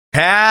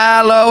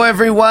Hello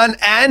everyone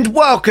and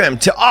welcome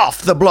to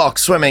Off the Block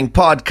Swimming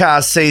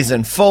Podcast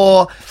Season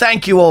 4.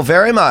 Thank you all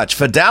very much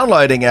for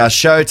downloading our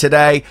show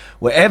today,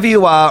 wherever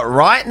you are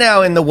right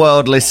now in the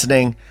world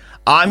listening.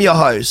 I'm your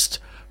host,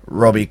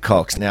 Robbie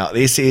Cox. Now,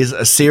 this is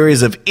a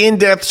series of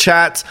in-depth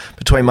chats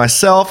between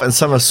myself and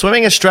some of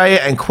Swimming Australia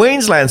and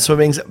Queensland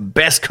Swimming's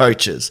best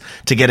coaches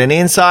to get an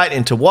insight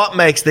into what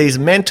makes these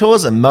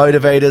mentors and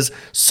motivators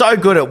so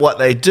good at what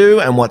they do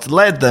and what's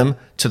led them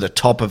to the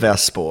top of our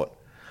sport.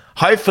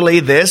 Hopefully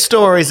their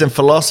stories and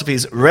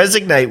philosophies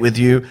resonate with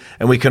you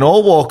and we can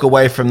all walk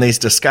away from these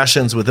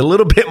discussions with a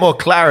little bit more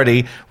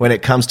clarity when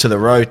it comes to the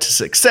road to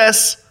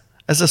success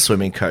as a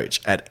swimming coach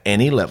at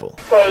any level.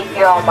 Take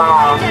your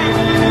mark.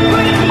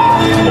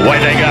 Away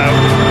they go.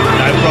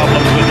 No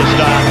problems with the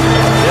start.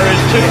 There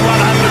is 2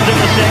 100s in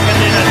the second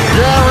inning.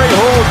 Gary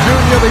Hall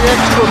Jr., the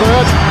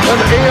extrovert, and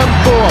Ian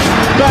Thorpe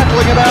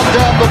battling it out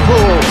down the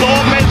pool.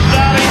 Thorpe is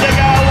starting to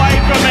go away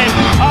from him.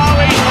 Oh,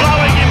 he's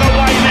blowing him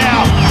away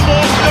now.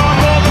 Thorpe's gone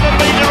more than a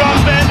metre on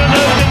Van den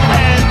Heuvel's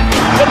hand.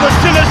 But the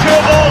signature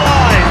of all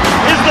eyes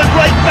is the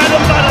great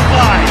Madam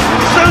Butterfly,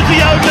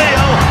 Susie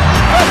O'Neill.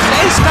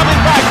 He's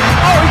coming back.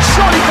 Oh, he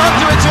surely can't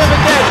do it to him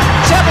again.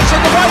 Savage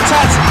in the white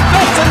hats,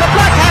 Phelps in the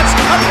black hats,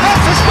 and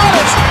Phelps has got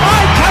it.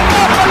 I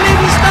cannot believe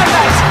he's done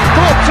that.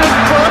 Thorpe's in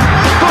front.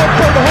 Thorpe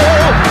and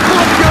Hall.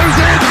 Thorpe goes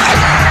in.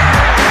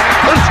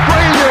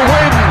 Australia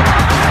win.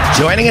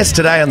 Joining us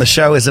today on the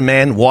show is a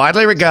man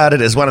widely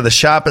regarded as one of the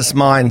sharpest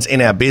minds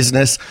in our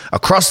business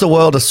across the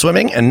world of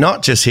swimming and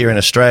not just here in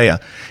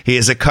Australia. He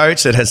is a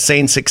coach that has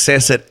seen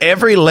success at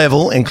every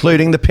level,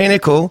 including the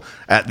pinnacle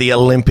at the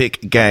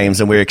Olympic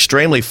Games. And we're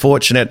extremely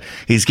fortunate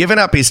he's given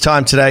up his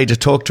time today to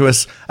talk to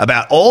us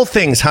about all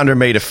things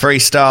 100-metre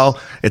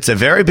freestyle. It's a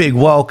very big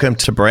welcome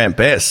to Brant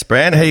Best.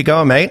 Brant, how you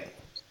going, mate?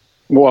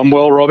 Well, I'm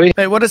well, Robbie.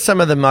 Mate, what are some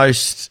of the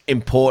most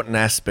important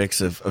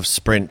aspects of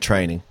sprint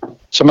training?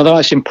 Some of the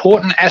most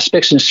important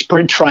aspects in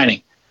sprint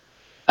training.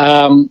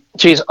 I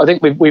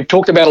think we've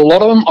talked about a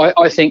lot of them.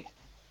 I think,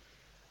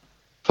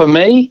 for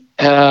me,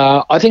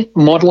 I think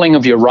modelling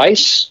of your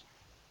race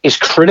is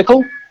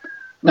critical,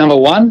 number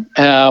one.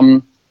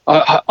 And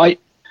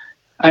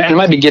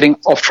maybe getting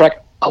off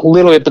track a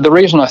little bit, but the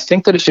reason I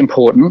think that it's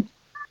important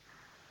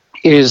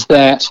is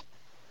that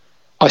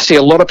I see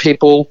a lot of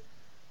people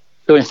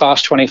doing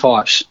fast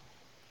 25s.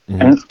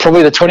 Mm-hmm. And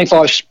probably the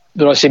 25s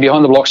that I see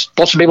behind the blocks,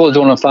 lots of people are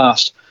doing them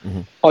fast.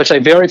 Mm-hmm. I would say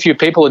very few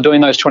people are doing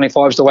those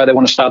 25s the way they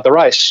want to start the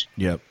race.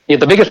 Yep. Yeah,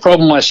 the biggest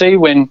problem I see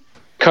when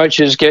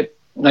coaches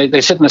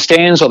they sit in the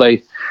stands or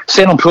they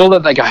stand on pool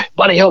that they go,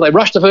 bloody hell, they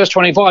rushed the first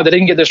 25, they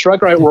didn't get their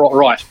stroke rate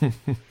right. And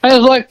I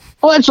was like,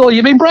 well, that's all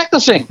you've been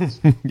practicing.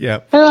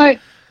 Yeah.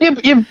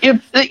 You've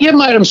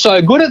made them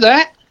so good at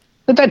that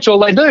that's all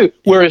they do.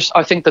 Whereas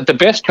I think that the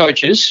best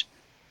coaches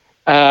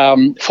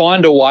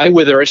find a way,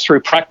 whether it's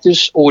through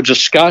practice or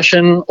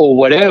discussion or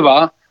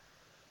whatever,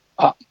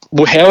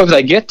 however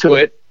they get to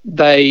it,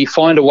 they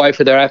find a way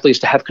for their athletes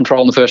to have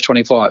control in the first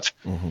 25.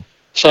 Mm-hmm.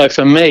 So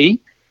for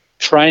me,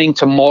 training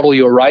to model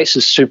your race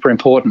is super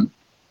important.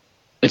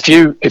 If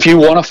you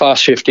want a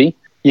fast 50,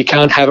 you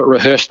can't have it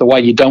rehearsed the way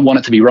you don't want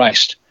it to be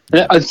raced.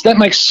 That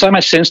makes so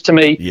much sense to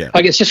me. Yeah.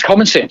 Like, it's just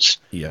common sense.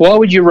 Yeah. Why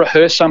would you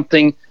rehearse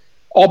something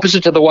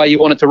opposite to the way you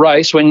want it to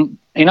race when,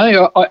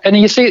 and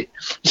you see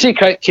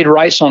a kid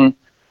race on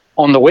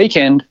the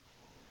weekend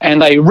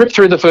and they rip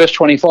through the first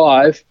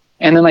 25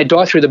 and then they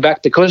die through the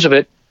back because of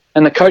it.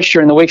 And the coach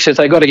during the week says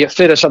they've got to get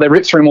fitter, so they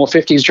rip through more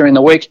 50s during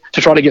the week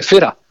to try to get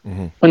fitter.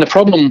 Mm-hmm. When the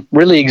problem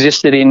really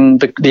existed in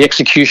the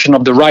execution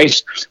of the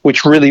race,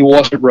 which really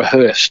wasn't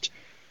rehearsed.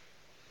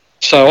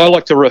 So I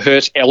like to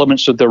rehearse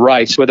elements of the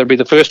race, whether it be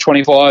the first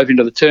 25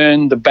 into the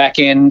turn, the back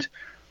end,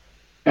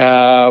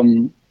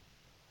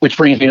 which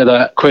brings me to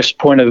the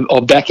point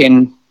of back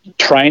end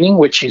training,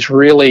 which is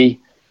really,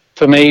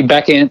 for me,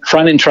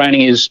 front end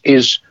training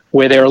is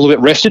where they're a little bit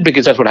rested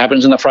because that's what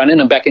happens in the front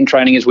end, and back end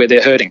training is where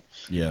they're hurting.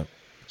 Yeah.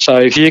 So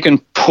if you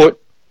can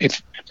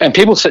and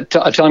people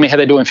are telling me how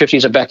they're doing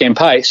 50s at back end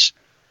pace,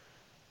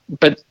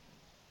 but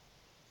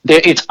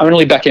it's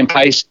only back end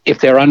pace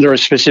if they're under a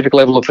specific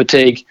level of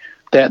fatigue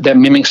that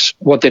mimics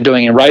what they're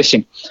doing in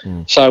racing.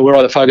 Mm. So we're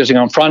either focusing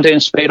on front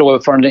end speed or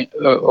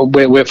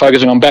we're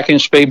focusing on back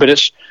end speed, but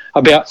it's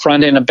about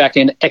front end and back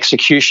end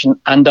execution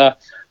under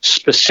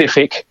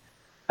specific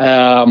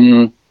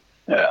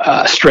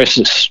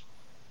stresses.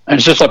 And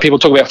it's just like people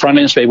talk about front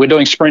end speed. We're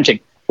doing sprinting.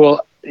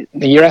 Well,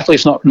 your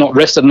athlete's not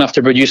rested enough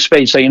to produce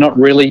speed, so you're not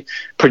really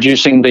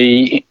producing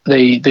the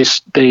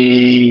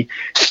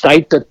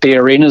state that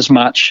they're in as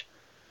much.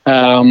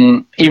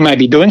 You may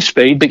be doing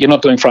speed, but you're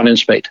not doing front end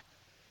speed.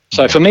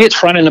 So for me, it's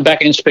front end and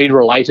back end speed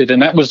related,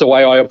 and that was the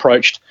way I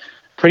approached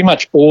pretty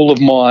much all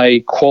of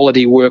my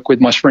quality work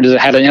with my sprinters. It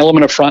had an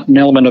element of front and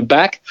an element of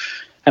back,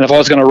 and if I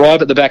was going to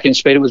arrive at the back end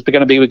speed, it was going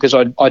to be because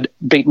I'd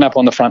beaten up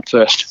on the front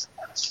first.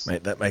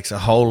 Mate, that makes a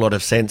whole lot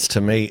of sense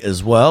to me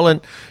as well. And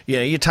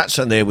you touched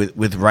on there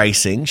with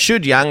racing.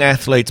 Should young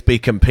athletes be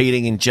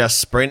competing in just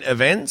sprint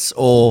events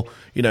or,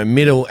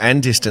 middle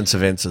and distance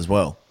events as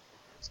well?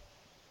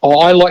 Oh,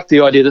 I like the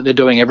idea that they're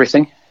doing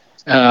everything.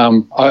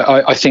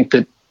 I think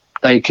that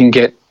they can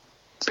get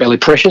fairly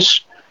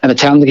precious, and the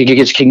talent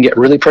can get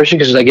really precious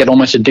because they get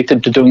almost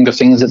addicted to doing the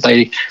things that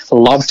they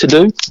love to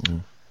do,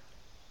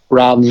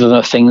 rather than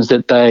the things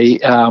that they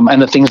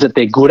and the things that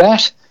they're good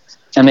at,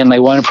 and then they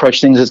won't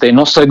approach things that they're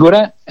not so good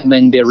at, and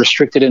then they're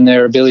restricted in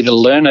their ability to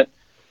learn it.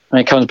 And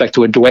it comes back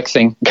to a Dweck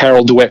thing,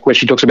 Carol Dweck, where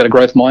she talks about a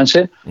growth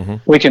mindset.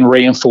 We can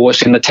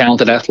reinforce in the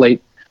talented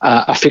athlete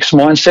a fixed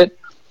mindset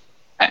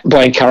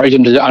by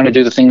encouraging them to only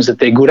do the things that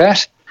they're good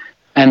at,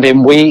 and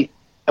then we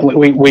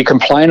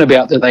complain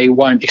about that they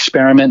won't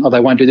experiment or they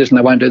won't do this and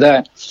they won't do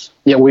that.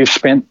 Yet we've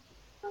spent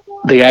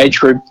the age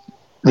group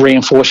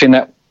reinforcing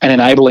that and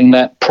enabling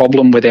that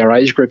problem with our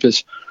age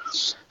groupers.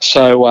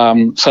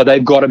 So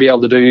they've got to be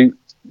able to do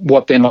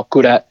what they're not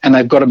good at, and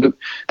they've got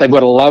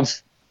to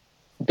love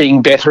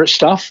being better at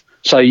stuff.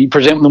 So you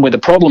present them with a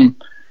problem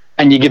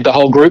and you give the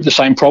whole group the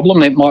same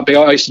problem. It might be,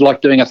 I used to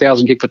like doing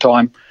 1,000 kick for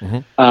time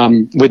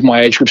with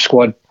my age group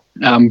squad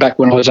back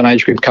when I was an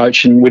age group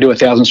coach, and we do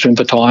 1,000 swim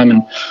for time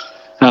and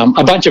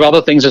a bunch of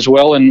other things as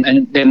well.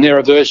 And there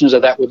are versions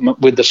of that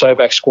with the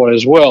SOVAC squad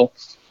as well.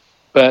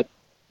 But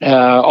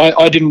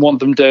I didn't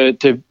want them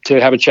to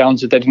have a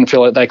challenge that they didn't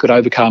feel like they could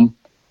overcome,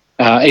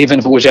 even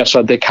if it was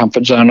outside their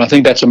comfort zone. I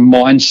think that's a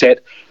mindset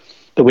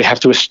that we have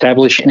to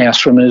establish in our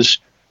swimmers,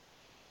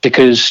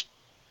 because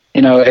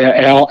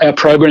our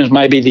programs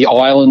may be the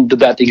island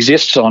that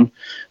exists on,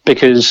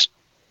 because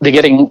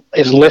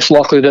it's less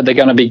likely that they're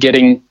going to be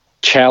getting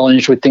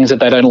challenged with things that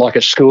they don't like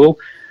at school.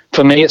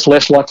 For me, it's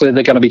less likely that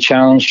they're going to be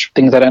challenged with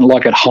things they don't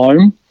like at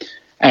home,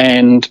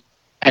 and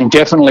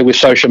definitely with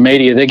social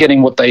media, they're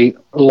getting what they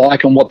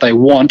like and what they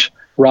want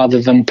rather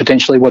than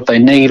potentially what they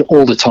need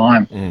all the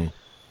time.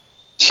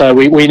 So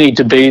we need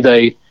to be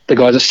the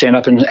guys that stand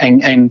up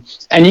and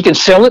you can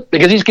sell it,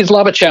 because these kids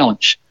love a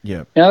challenge.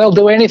 Yeah, they'll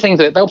do anything.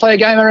 They'll play a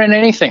game around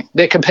anything.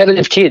 They're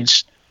competitive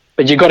kids,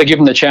 but you've got to give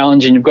them the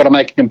challenge, and you've got to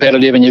make it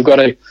competitive, and you've got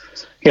to,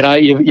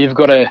 you've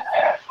got to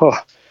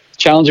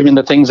challenge them in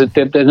the things that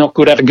they're not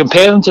good at, and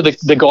compare them to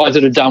the guys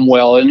that have done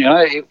well. And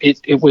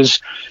it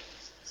was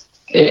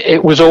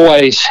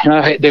always,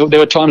 there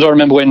were times I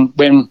remember when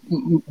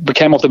we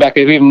came off the back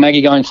of even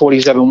Maggie going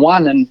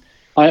 47-1, and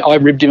I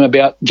ribbed him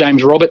about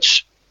James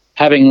Roberts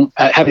having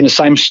the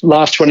same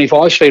last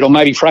 25 speed, or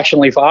maybe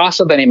fractionally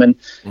faster than him, and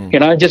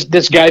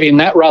just gave him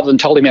that rather than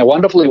told him how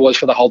wonderful he was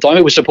for the whole time.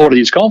 It was supported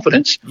his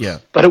confidence,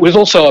 but it was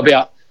also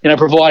about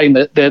providing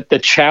the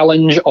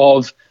challenge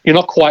of, you're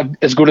not quite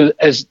as good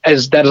as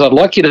that as I'd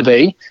like you to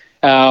be.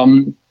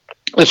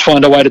 Let's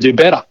find a way to do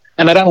better.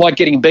 And they don't like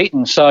getting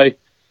beaten, so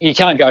you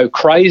can't go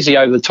crazy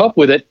over the top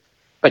with it,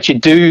 but they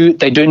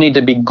do need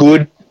to be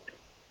good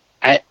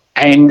at,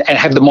 and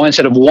have the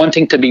mindset of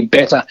wanting to be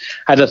better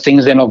at the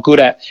things they're not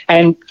good at.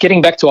 And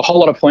getting back to a whole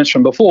lot of points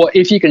from before,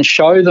 if you can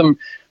show them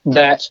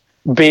that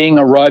being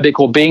aerobic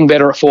or being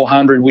better at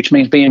 400, which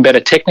means being better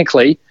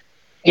technically,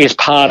 is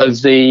part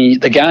of the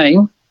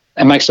game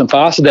and makes them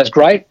faster, that's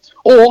great.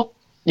 Or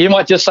you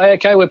might just say,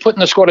 okay, we're putting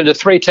the squad into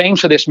 3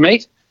 teams for this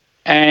meet,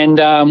 and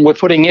we're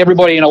putting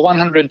everybody in a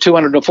 100,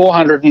 200, or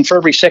 400, and for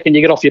every second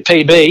you get off your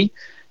PB,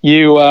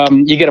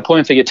 you get a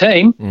point for your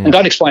team. And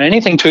don't explain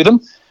anything to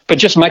them, but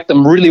just make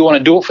them really want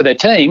to do it for their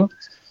team.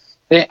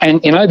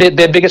 And,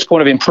 their biggest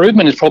point of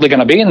improvement is probably going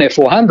to be in their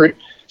 400.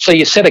 So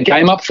you set a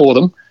game up for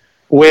them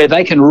where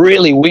they can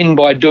really win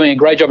by doing a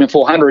great job in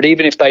 400,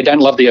 even if they don't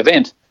love the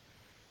event.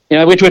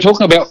 Which we're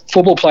talking about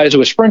football players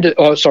who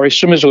are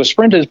swimmers who are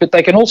sprinters, but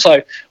they can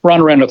also run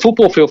around a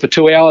football field for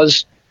 2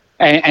 hours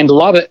and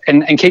love it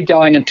and keep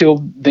going until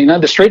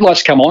the street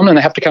lights come on and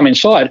they have to come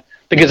inside,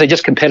 because they're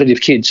just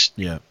competitive kids.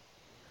 Yeah.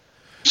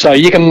 So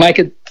you can make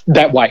it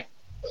that way.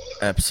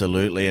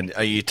 Absolutely. And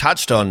you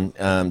touched on,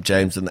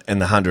 James, and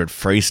the 100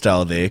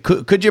 freestyle there.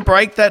 Could you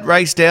break that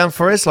race down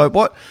for us? Like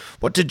what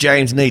did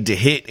James need to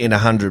hit in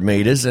 100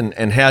 metres,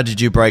 and how did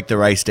you break the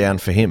race down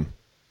for him?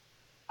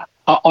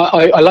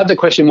 I love the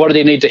question, what did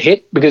he need to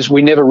hit? Because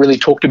we never really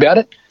talked about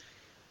it.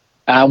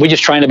 We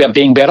just trained about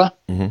being better.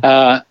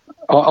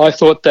 I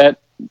thought that,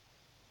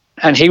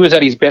 and he was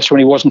at his best when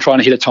he wasn't trying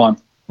to hit a time.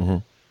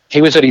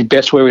 He was at his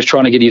best where he was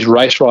trying to get his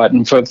race right.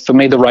 And for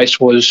me, the race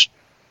was,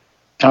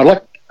 and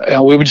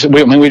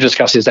we've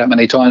discussed this that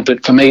many times,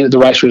 but for me, the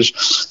race was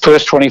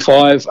first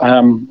 25,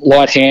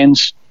 light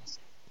hands,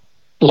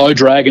 low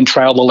drag, and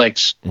trail the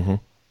legs. And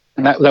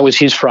that was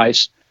his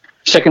phrase.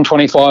 Second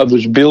 25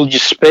 was build your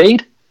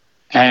speed,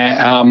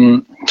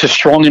 to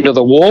strong into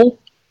the wall,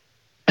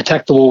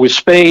 attack the wall with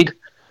speed,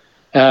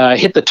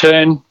 hit the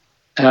turn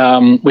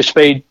with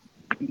speed,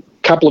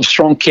 couple of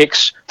strong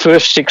kicks,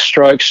 first 6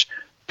 strokes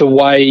the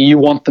way you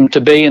want them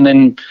to be, and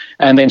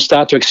then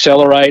start to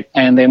accelerate,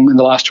 and then in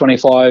the last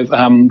 25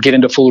 get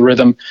into full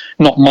rhythm,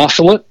 not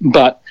muscle it,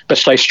 but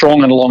stay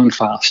strong and long and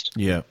fast.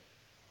 Yeah.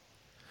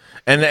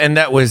 And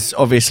that was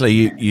obviously,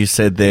 you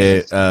said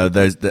there,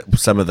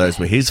 some of those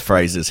were his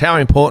phrases. How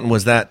important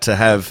was that to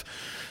have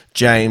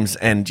James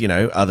and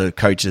other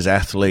coaches,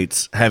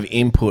 athletes have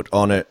input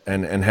on it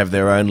and have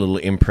their own little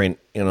imprint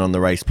on the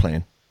race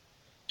plan?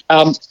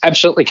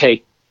 Absolutely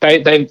key.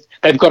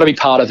 They've got to be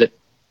part of it.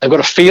 They've got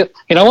to feel.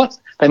 You know what?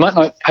 they might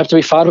not have to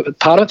be part of it.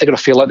 They've got to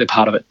feel like they're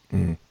part of it.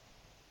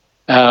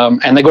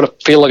 And they've got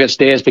to feel like it's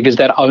theirs, because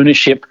that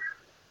ownership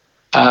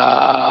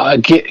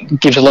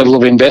gives a level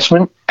of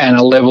investment and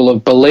a level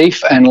of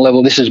belief and a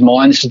level, this is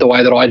mine, this is the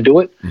way that I do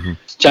it.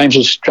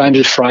 James's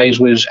phrase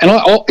was, and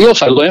you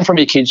also learn from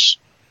your kids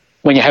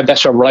when you have that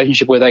sort of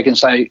relationship where they can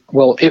say,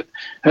 well,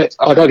 I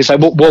can say,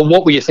 well,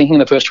 what were you thinking in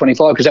the first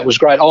 25? Because that was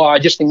great. Oh, I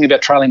just thinking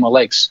about trailing my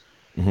legs.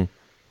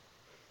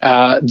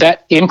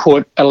 That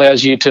input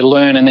allows you to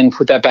learn and then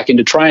put that back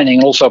into training,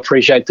 and also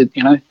appreciate that,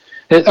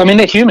 I mean,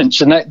 they're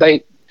humans, and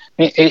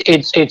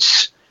it's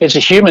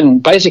a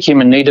basic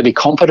human need to be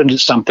competent at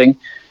something,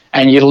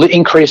 and you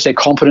increase their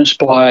competence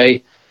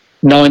by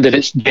knowing that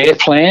it's their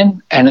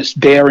plan and it's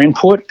their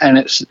input and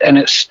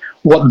it's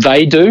what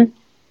they do.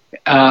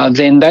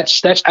 Then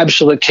that's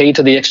absolute key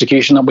to the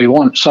execution that we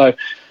want. So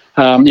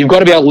you've got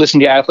to be able to listen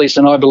to your athletes,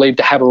 and I believe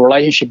to have a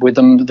relationship with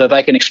them that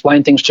they can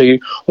explain things to you,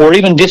 or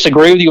even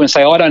disagree with you and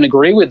say, I don't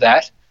agree with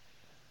that,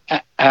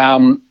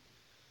 to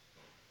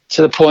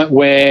the point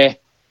where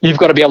you've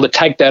got to be able to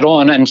take that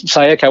on and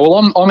say, okay, well,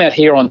 I'm out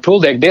here on pool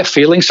deck, they're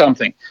feeling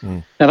something.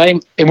 Now,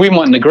 we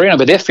mightn't agree on it,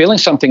 but they're feeling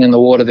something in the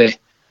water there.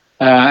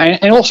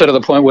 And also to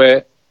the point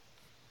where,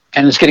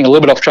 and it's getting a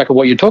little bit off track of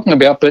what you're talking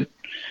about, but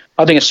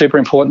I think it's super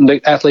important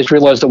that athletes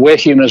realise that we're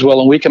human as well,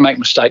 and we can make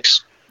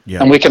mistakes,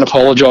 and we can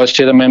apologise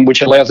to them, and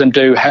which allows them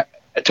to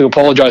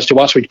apologise to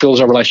us, which builds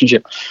our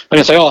relationship. They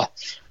can say, oh,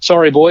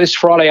 sorry, boys,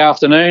 Friday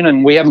afternoon,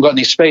 and we haven't got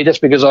any speed. That's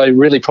because I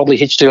really probably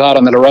hitched too hard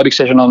on that aerobic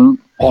session on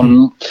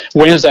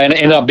Wednesday, and it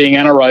ended up being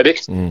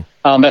anaerobic.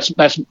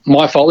 That's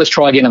my fault. Let's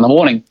try again in the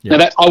morning.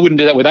 Now, I wouldn't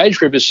do that with age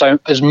group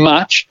as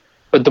much,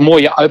 but the more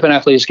your open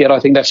athletes get, I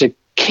think that's a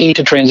key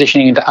to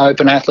transitioning into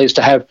open athletes,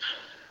 to have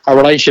a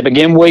relationship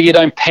again where you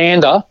don't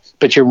pander,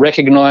 but you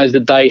recognise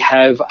that they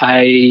have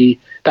a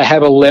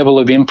level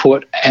of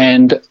input,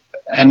 and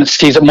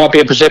it might be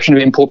a perception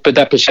of input, but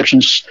that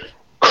perception's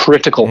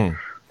critical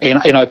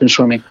in open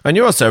swimming. And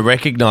you're also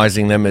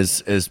recognising them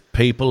as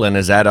people and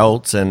as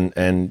adults,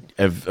 and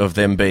of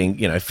them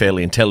being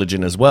fairly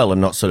intelligent as well,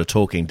 and not sort of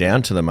talking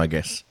down to them, I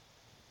guess.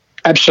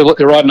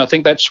 Absolutely right, and I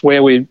think that's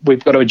where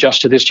we've got to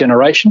adjust to this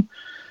generation.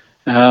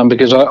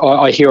 Because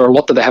I hear a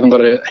lot that they haven't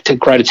got a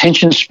great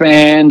attention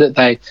span, that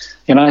they're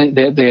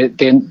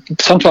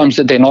sometimes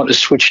that they're not as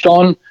switched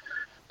on.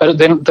 But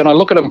then I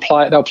look at them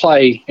play. They'll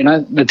play.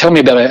 They tell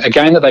me about a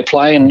game that they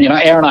play, and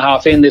hour and a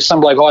half in, there's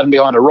some bloke hiding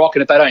behind a rock,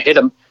 and if they don't hit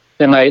them,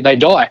 then they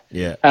die.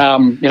 Yeah.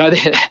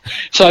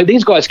 So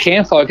these guys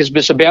can focus, but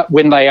it's about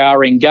when they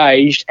are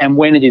engaged and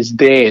when it is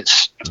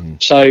theirs.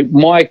 So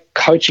my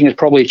coaching has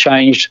probably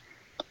changed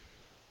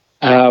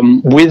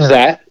with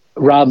that.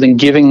 Rather than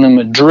giving them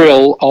a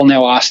drill, I'll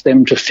now ask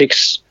them to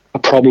fix a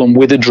problem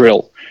with a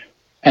drill.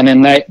 And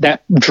then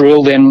that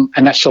drill and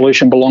that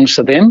solution belongs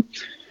to them.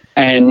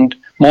 And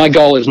my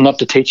goal is not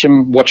to teach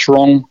them what's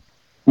wrong.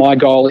 My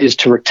goal is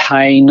to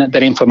retain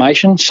that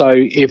information. So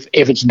if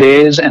it's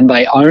theirs and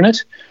they own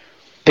it,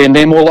 then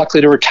they're more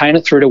likely to retain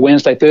it through to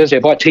Wednesday, Thursday.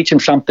 If I teach them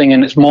something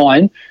and it's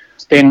mine,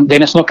 then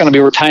it's not going to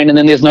be retained, and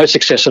then there's no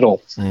success at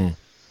all.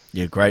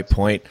 Yeah, great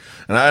point.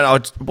 And I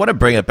want to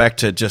bring it back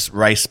to just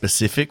race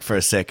specific for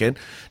a second.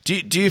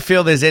 Do you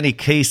feel there's any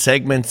key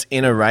segments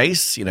in a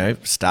race,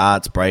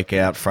 starts,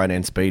 breakout, front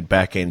end speed,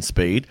 back end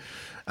speed,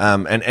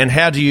 and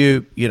how do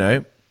you,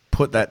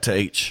 put that to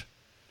each?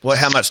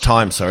 How much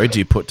time, do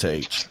you put to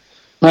each?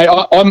 Mate,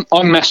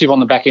 I'm massive on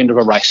the back end of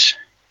a race,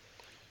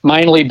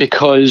 mainly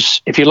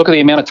because if you look at the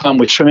amount of time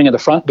we're swimming at the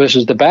front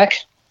versus the back,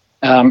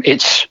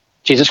 it's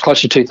close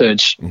to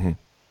 2/3.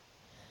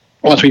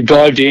 Once we've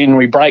dived in,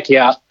 we break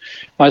out.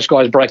 Most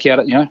guys break out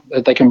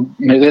at, they can,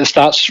 it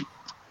starts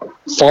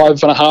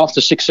 5.5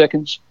 to 6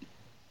 seconds.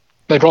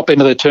 They drop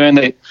into the turn.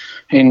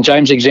 In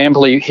James'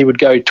 example, he would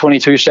go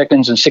 22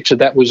 seconds, and six of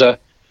that was a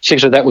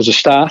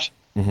start.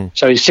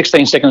 So he's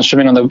 16 seconds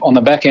swimming on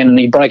the back end, and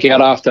he'd break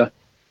out after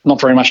not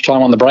very much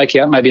time on the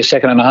breakout, maybe a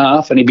second and a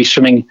half, and he'd be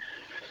swimming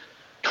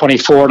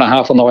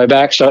 24.5 on the way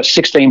back. So it's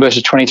 16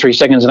 versus 23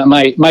 seconds, and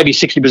it may be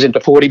 60% to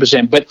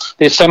 40%, but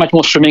there's so much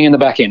more swimming in the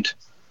back end.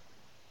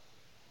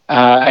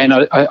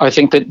 And I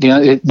think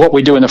that what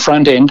we do in the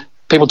front end,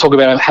 people talk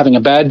about having a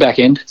bad back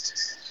end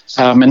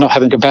and not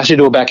having capacity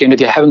to a back end.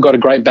 If you haven't got a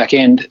great back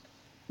end,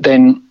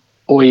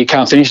 or you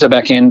can't finish the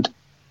back end,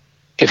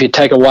 if you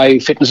take away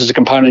fitness as a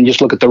component and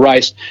just look at the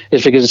race,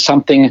 it's because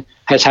something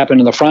has happened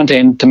in the front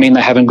end to mean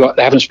they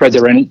haven't spread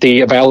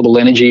the available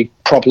energy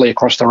properly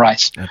across the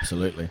race.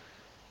 Absolutely.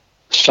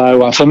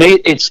 So for me,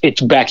 it's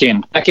back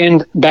end. Back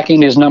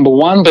end is number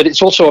one, but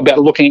it's also about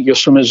looking at your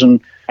swimmers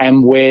and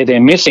where they're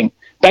missing.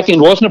 Back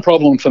end wasn't a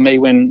problem for me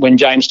when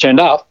James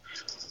turned up,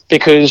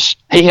 because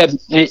he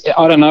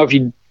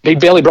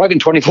barely broke in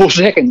 24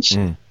 seconds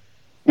and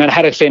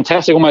had a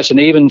fantastic, almost an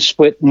even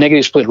split,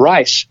 negative split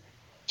race.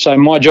 So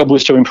my job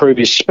was to improve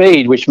his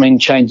speed, which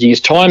means changing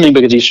his timing,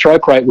 because his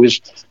stroke rate was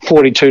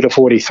 42 to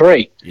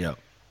 43. Yeah.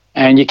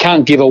 And you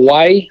can't give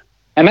away,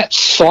 and that's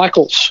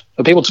cycles.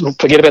 People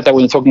forget about that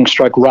when they're talking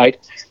stroke rate.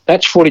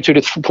 That's 42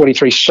 to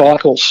 43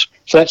 cycles.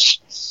 So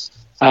that's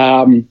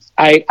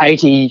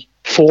 80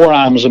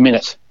 forearms a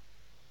minute.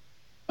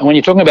 And when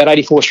you're talking about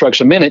 84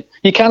 strokes a minute,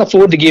 you can't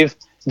afford to give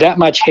that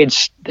much head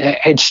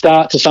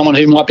start to someone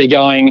who might be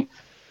going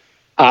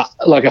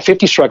like a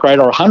 50-stroke rate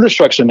or 100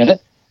 strokes a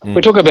minute.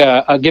 We're talking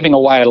about giving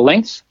away a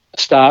length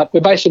start.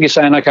 We're basically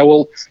saying, okay,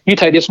 well, you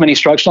take this many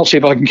strokes and I'll see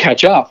if I can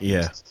catch up.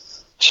 Yeah.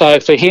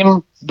 So for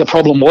him, the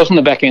problem wasn't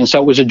the back end.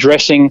 So it was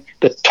addressing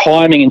the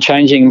timing and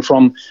changing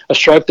from a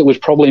stroke that was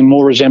probably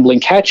more resembling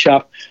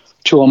catch-up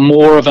to a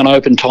more of an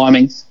open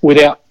timing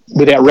without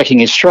wrecking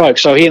his stroke.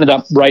 So he ended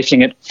up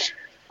racing it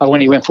when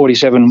he went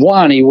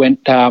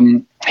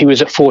 47.1. He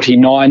was at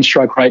 49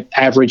 stroke rate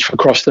average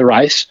across the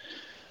race.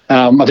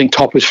 I think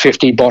top was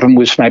 50, bottom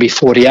was maybe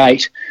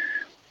 48.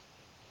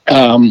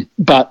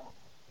 But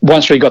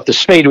once we got the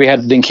speed, we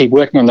had to then keep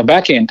working on the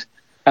back end.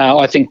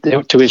 I think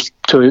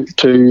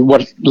to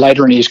what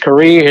later in his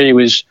career,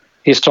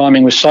 his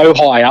timing was so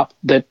high up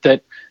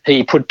that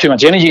he put too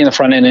much energy in the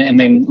front end and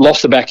then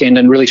lost the back end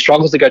and really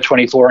struggled to go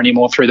 24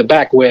 anymore through the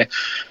back, where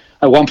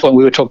at one point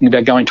we were talking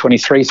about going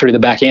 23 through the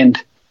back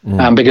end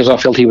because I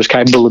felt he was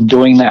capable of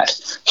doing that.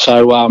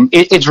 So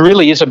it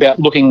really is about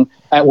looking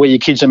at where your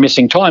kids are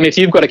missing time. If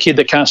you've got a kid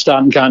that can't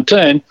start and can't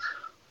turn,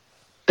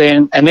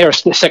 and they're a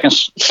second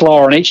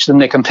slower on each than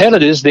their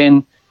competitors,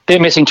 then they're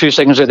missing 2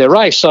 seconds of their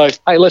race. So,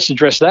 hey, let's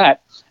address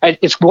that.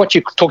 It's what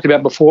you talked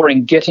about before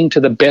in getting to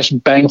the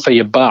best bang for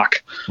your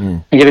buck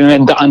and getting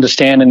them to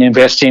understand and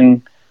invest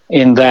in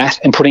that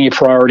and putting your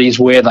priorities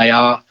where they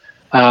are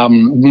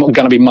going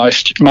to be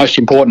most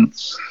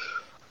important.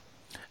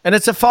 And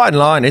it's a fine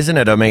line, isn't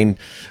it? I mean,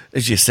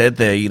 as you said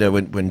there,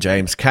 when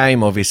James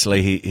came,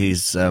 obviously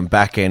his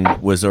back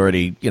end was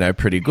already,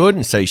 pretty good.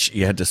 And so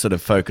you had to sort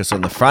of focus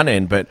on the front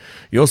end, but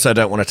you also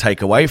don't want to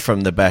take away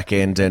from the back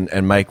end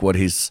and make what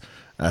his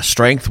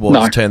strength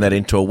was, turn that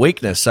into a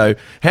weakness. So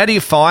how do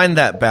you find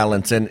that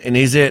balance? And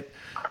is it,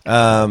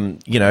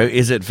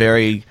 is it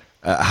very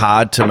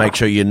hard to make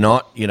sure you're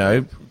not,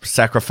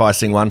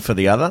 sacrificing one for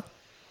the other?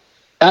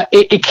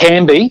 It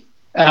can be.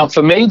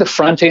 For me, the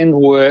front end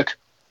work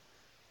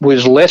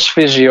was less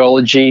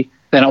physiology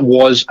than it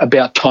was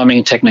about timing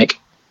and technique.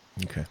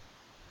 Okay.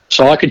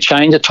 So I could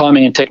change the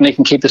timing and technique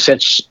and keep the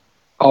sets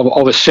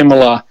of a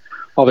similar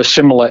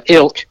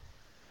ilk,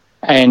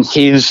 and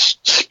his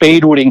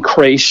speed would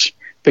increase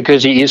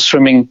because he is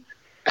swimming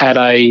at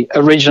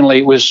originally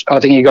it was, I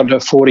think he got to a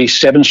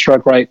 47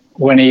 stroke rate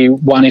when he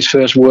won his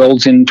first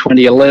Worlds in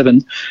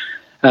 2011,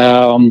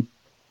 and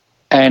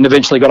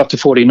eventually got up to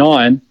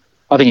 49.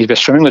 I think his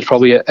best swimming was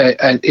probably at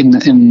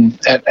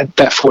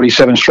that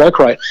 47 stroke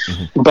rate.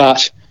 Mm-hmm.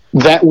 But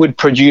that would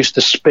produce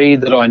the speed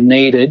that I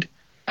needed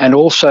and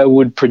also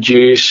would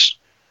produce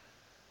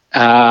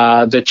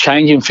the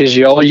change in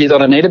physiology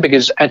that I needed,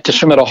 because to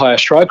swim at a higher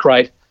stroke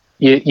rate,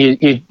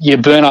 you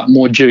burn up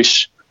more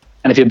juice.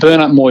 And if you burn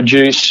up more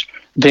juice,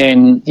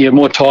 then you're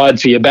more tired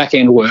for your back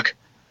end work.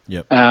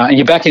 Yep. And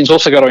your back end's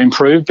also got to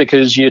improve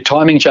because your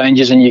timing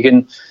changes and you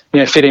can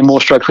fit in more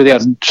strokes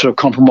without sort of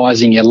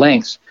compromising your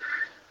length.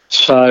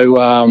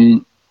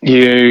 So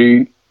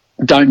you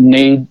don't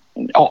need.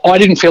 I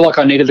didn't feel like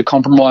I needed to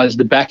compromise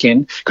the back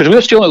end because we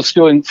were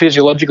still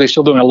physiologically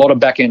doing a lot of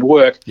back end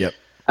work. Yep.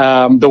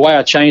 The way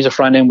I changed the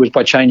front end was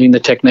by changing the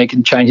technique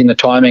and changing the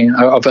timing.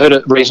 I've heard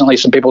it recently.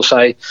 Some people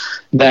say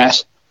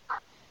that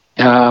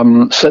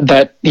so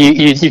that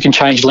you can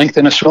change length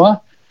in a swimmer,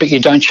 but you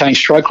don't change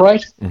stroke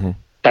rate. Mm-hmm.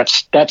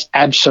 That's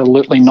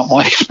absolutely not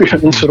my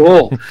experience at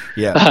all.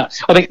 Yeah.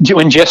 I think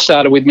when Jess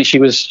started with me, she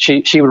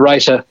would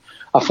race a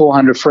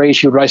 400 free.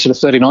 She would race at a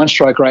 39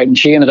 stroke rate, and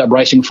she ended up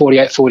racing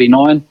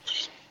 48-49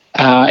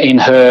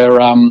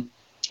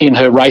 in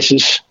her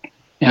races.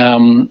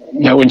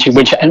 When she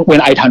went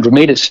 800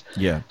 meters.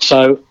 Yeah.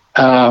 So,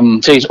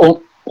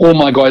 all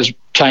my guys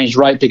changed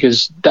rate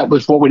because that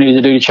was what we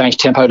needed to do to change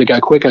tempo to go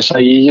quicker. So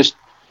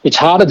it's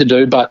harder to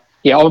do, but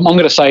yeah, I'm going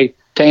to say,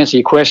 to answer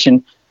your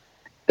question,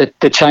 that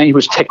the change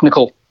was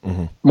technical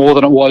more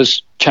than it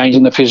was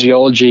changing the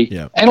physiology.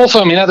 Yeah. And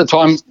also, at the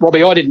time,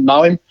 Robbie, I didn't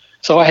know him,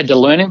 so I had to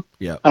learn him.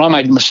 Yeah. And I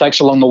made mistakes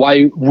along the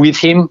way with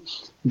him,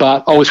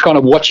 but I was kind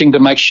of watching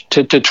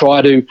to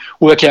try to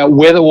work out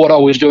whether what I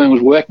was doing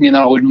was working, and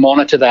then I would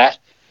monitor that,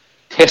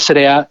 test it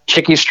out,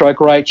 check his stroke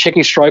rate, check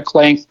his stroke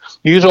length,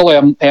 use all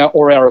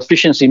our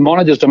efficiency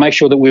monitors to make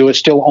sure that we were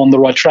still on the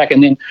right track,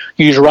 and then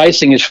use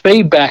racing as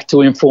feedback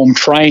to inform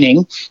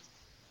training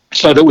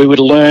so that we would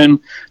learn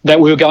that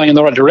we were going in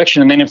the right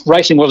direction. And then if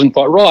racing wasn't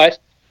quite right,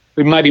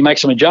 we'd maybe make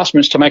some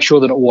adjustments to make sure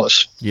that it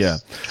was. Yeah.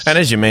 And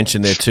as you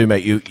mentioned there too,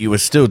 mate, you were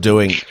still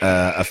doing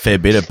a fair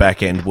bit of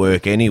back-end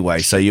work anyway,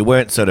 so you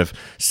weren't sort of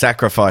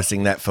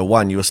sacrificing that for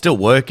one. You were still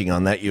working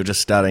on that. You were just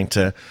starting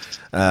to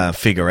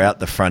figure out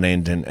the front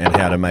end and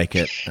how to make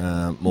it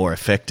more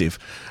effective.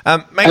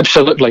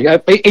 Absolutely.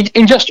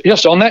 In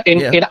just on that,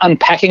 in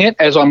unpacking it,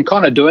 as I'm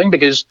kind of doing,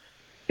 because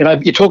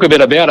you talk a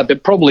bit about it,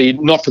 but probably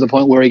not to the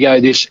point where we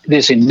go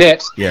this in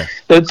depth. Yeah.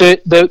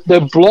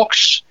 The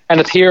blocks and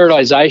the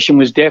periodization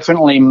was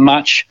definitely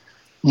much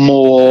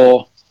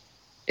more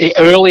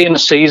early in the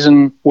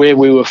season where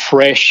we were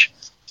fresh.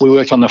 We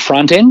worked on the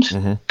front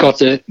end, got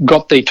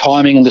the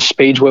timing and the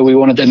speeds where we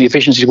wanted and the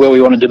efficiencies where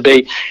we wanted to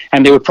be,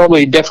 and there would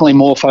definitely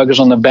more focus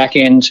on the back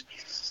end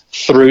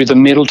through the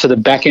middle to the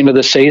back end of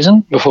the season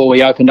before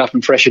we opened up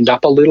and freshened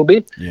up a little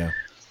bit. Yeah.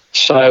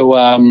 So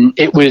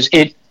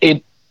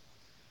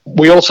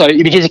we also,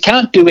 because you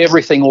can't do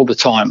everything all the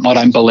time, I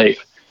don't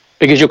believe,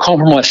 because you'll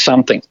compromise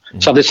something.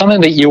 So if there's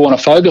something that you want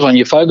to focus on,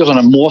 you focus on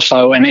it more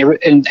so,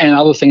 and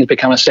other things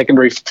become a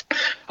secondary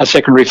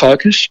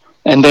focus,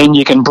 and then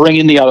you can bring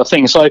in the other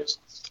things. So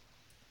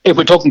if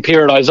we're talking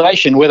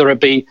periodization, whether it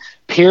be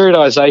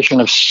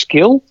periodization of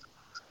skill,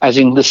 as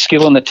in the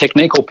skill and the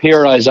technique, or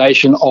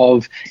periodization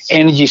of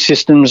energy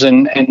systems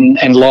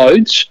and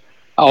loads,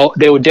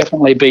 there would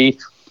definitely be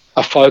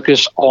a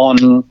focus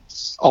on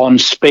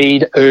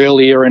speed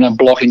earlier in a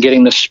block and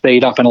getting the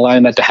speed up and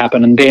allowing that to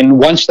happen. And then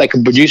once they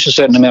can produce a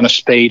certain amount of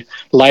speed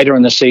later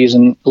in the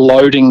season,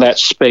 loading that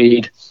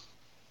speed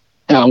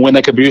when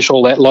they can produce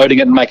all that, loading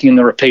it and making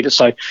the repeaters.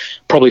 So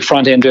probably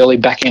front end early,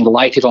 back end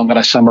late, if I'm going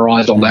to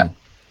summarise all that.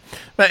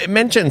 It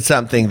mentioned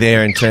something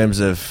there in terms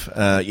of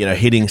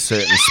hitting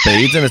certain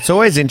speeds, and it's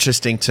always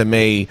interesting to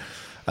me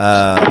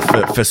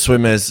for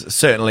swimmers,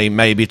 certainly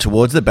maybe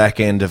towards the back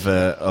end of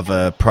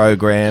a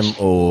program,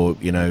 or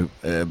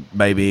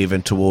maybe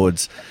even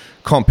towards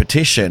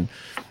competition.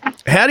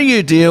 How do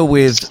you deal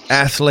with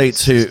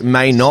athletes who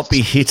may not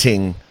be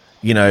hitting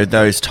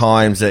those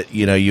times that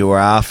you were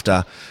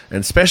after, and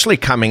especially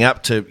coming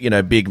up to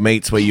big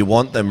meets where you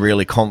want them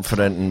really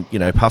confident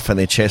and puffing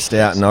their chest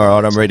out and all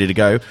right, I'm ready to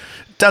go?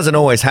 Doesn't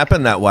always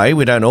happen that way.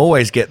 We don't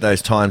always get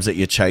those times that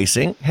you're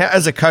chasing.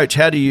 As a coach,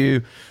 how do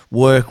you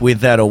work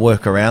with that or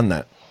work around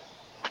that?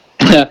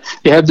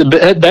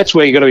 That's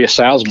where you got to be a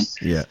salesman.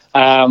 Yeah,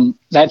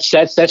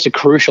 that's a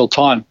crucial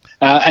time.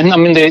 And I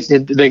mean,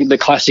 the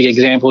classic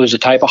example is a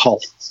taper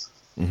hole,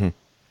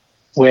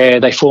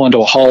 where they fall into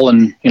a hole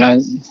and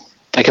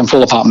they can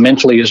fall apart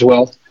mentally as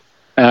well.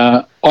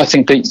 I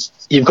think that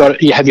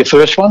you have your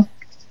first one,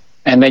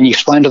 and then you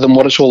explain to them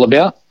what it's all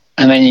about.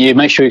 And then you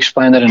make sure you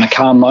explain that in a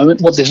calm moment,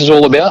 what this is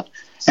all about.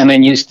 And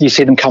then you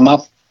see them come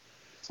up,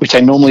 which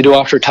they normally do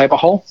after a taper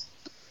hole.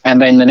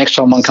 And then the next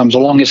time one comes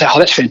along, you say, oh,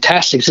 that's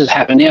fantastic. This has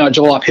happened now. It's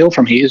all uphill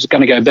from here. It's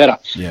going to go better.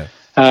 Yeah.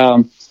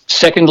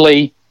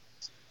 Secondly,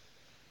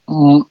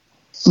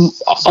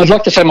 I'd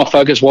like to say my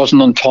focus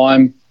wasn't on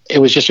time. It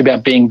was just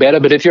about being better.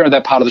 But if you're in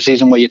that part of the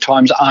season where your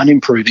times aren't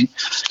improving,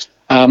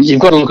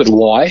 you've got to look at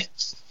why.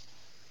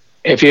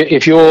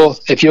 If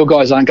your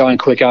guys aren't going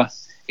quicker,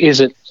 is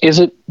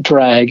it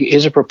drag?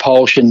 Is it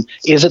propulsion?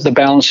 Is it the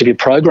balance of your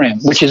program?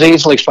 Which is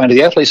easily explained to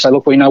the athletes. Say,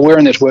 look, we know we're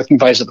in this working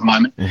phase at the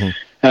moment.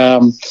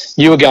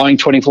 You were going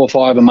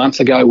 24.5 a month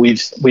ago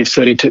with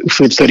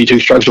 32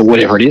 strokes or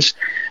whatever it is,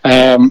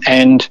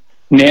 and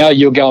now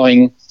you're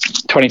going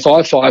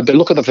 25.5. But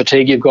look at the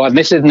fatigue you've got. And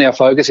this isn't our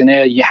focus. And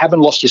now you haven't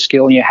lost your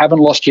skill, and you haven't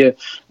lost your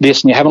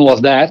this, and you haven't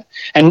lost that.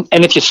 And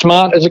if you're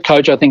smart as a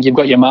coach, I think you've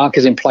got your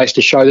markers in place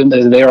to show them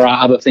that there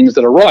are other things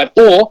that are right,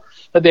 or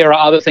that there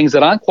are other things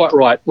that aren't quite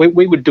right.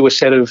 We would do a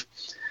set of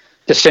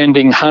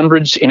descending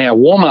hundreds in our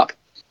warm-up,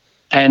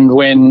 and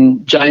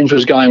when James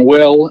was going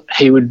well,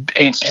 he would,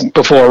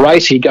 before a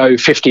race, he'd go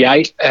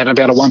 58 at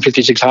about a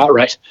 156 heart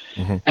rate.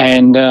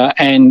 And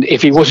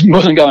if he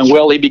wasn't going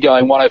well, he'd be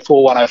going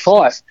 104,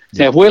 105.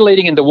 Now, if we're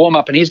leading into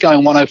warm-up and he's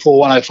going 104,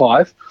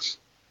 105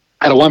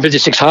 at a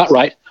 156 heart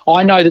rate,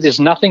 I know that there's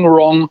nothing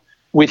wrong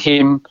with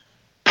him.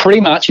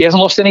 Pretty much, he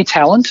hasn't lost any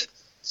talent.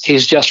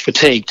 He's just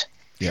fatigued.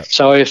 Yep.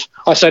 So if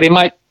I say to him,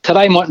 mate,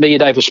 today might be your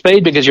day for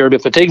speed because you're a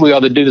bit fatigued. We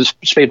either do the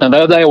speed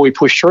another day or we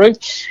push through.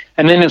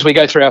 And then as we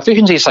go through our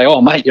efficiency, you say,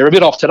 oh, mate, you're a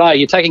bit off today.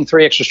 You're taking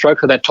 3 extra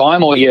strokes at that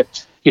time, or you're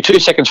 2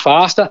 seconds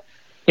faster.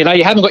 You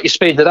haven't got your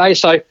speed today.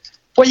 So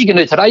what you can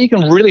do today, you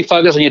can really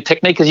focus on your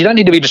technique because you don't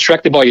need to be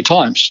distracted by your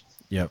times.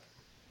 Yep.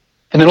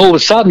 And then all of a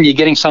sudden you're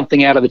getting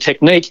something out of the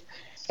technique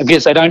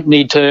because they don't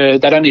need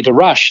to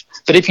rush.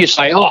 But if you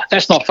say, oh,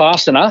 that's not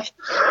fast enough,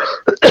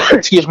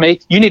 excuse me,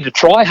 you need to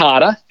try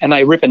harder, and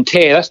they rip and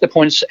tear, that's the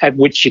points at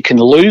which you can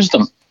lose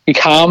them. You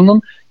calm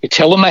them, you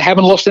tell them they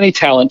haven't lost any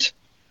talent,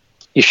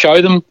 you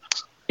show them,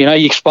 you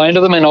explain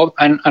to them,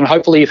 and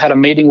hopefully you've had a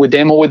meeting with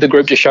them or with the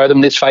group to show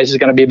them this phase is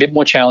going to be a bit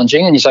more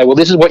challenging, and you say, well,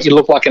 this is what you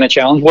look like in a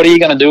challenge. What are you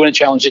going to do in a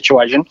challenge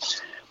situation?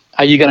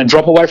 Are you going to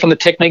drop away from the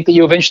technique that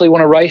you eventually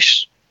want to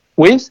race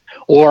with,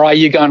 or are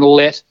you going to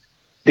let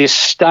this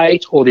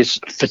state or this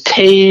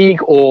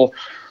fatigue or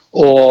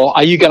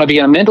are you going to be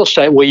in a mental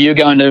state where you're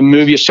going to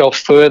move yourself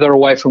further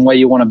away from where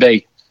you want to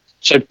be?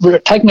 So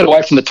taking it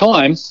away from the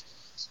time,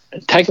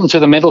 take them to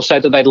the mental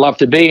state that they'd love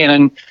to be in.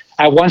 And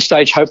at one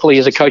stage, hopefully,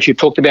 as a coach, you've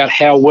talked about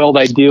how well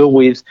they deal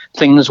with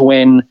things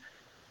when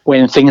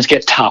things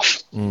get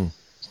tough. And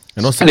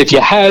if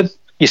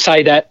you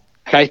say that,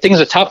 okay,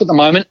 things are tough at the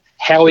moment,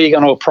 how are you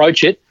going to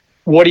approach it?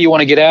 What do you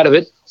want to get out of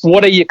it?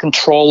 What are your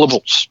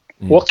controllables?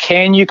 What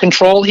can you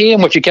control here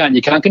and what you can't?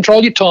 You can't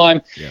control your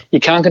time. Yeah.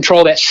 You can't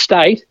control that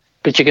state,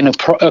 but you can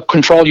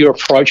control your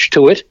approach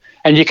to it.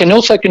 And you can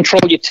also control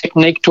your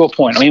technique to a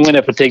point. I mean, when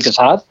they're fatigued, it's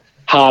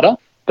harder,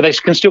 but they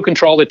can still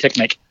control their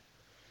technique.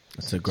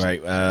 That's a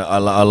great. I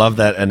love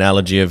that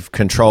analogy of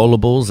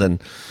controllables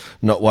and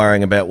not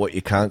worrying about what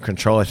you can't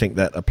control. I think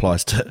that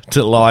applies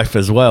to life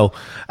as well.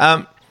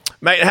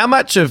 Mate, how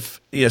much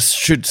of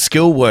should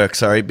skill work,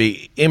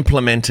 be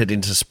implemented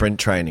into sprint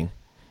training?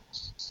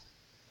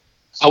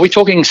 Are we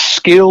talking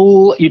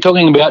skill? You're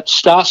talking about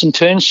starts and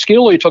turns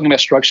skill, or are you talking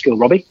about stroke skill,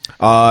 Robbie?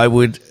 I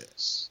would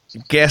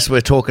guess we're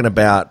talking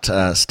about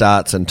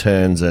starts and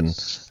turns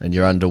and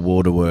your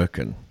underwater work.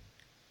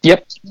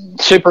 Yep,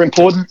 super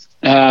important.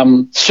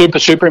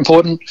 Super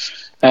important.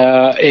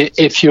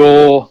 If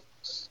you're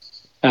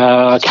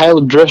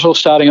Caleb Dressel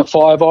starting at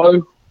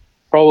 5.0,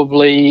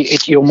 probably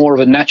you're more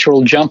of a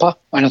natural jumper.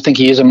 I don't think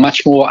he is a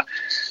much more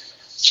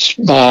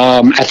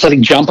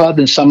athletic jumper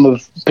than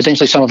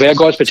potentially some of our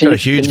guys. He's got a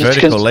huge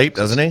vertical leap,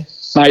 doesn't he?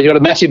 No, he's got a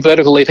massive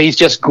vertical leap. He's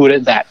just good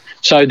at that.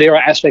 So there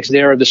are aspects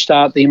there at the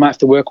start that you might have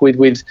to work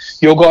with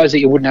your guys that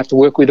you wouldn't have to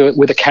work with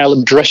a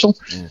Caleb Dressel.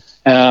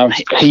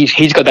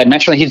 He's got that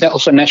naturally. He's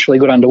also naturally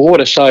good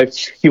underwater. So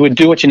you would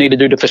do what you need to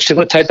do to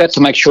facilitate that,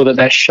 to make sure that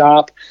they're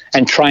sharp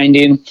and trained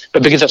in.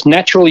 But because it's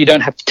natural, you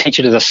don't have to teach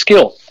it as a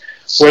skill.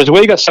 Whereas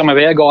we've got some of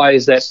our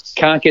guys that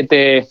can't get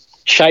their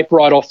shape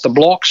right off the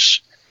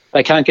blocks.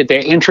 They can't get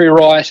their entry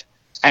right.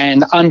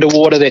 And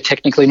underwater, they're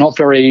technically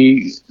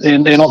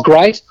they're not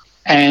great.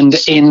 And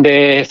in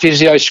their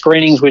physio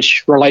screenings,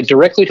 which relate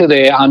directly to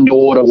their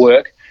underwater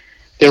work,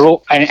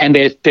 and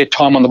their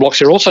time on the blocks,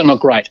 they're also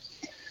not great.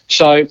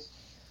 So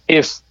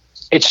if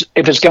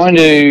it's going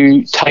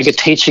to take a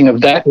teaching of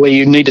that, where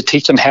you need to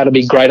teach them how to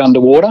be great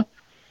underwater,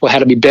 or how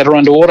to be better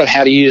underwater,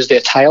 how to use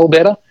their tail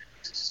better,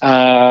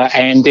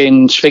 and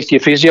then speak to your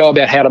physio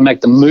about how to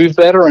make them move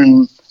better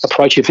and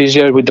approach your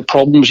physio with the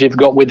problems you've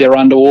got with their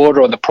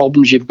underwater, or the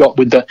problems you've got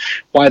with the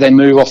way they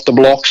move off the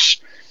blocks,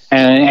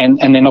 and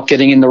they're not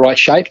getting in the right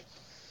shape,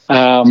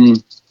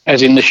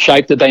 as in the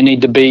shape that they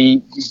need to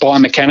be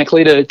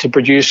biomechanically to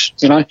produce,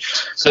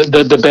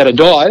 the better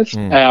dive.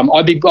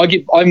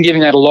 I'm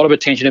giving that a lot of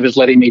attention if it's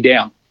letting me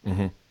down.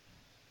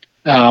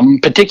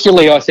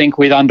 Particularly, I think,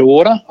 with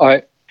underwater.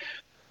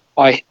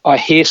 I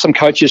hear some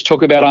coaches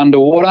talk about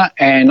underwater,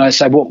 and I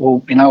say,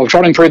 well, we're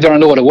trying to improve their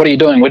underwater. What are you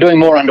doing? We're doing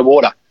more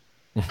underwater.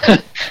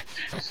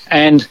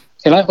 And,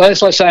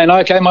 that's like saying,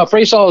 okay, my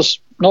freestyle's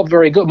not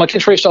very good. My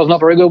kids' freestyle's not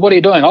very good. What are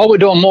you doing? Oh, we're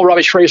doing more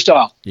rubbish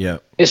freestyle. Yeah.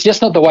 It's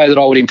just not the way that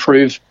I would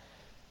improve.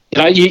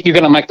 You're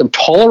going to make them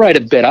tolerate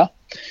it better,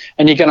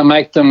 and you're going to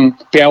make them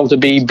be able to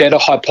be better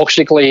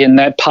hypoxically in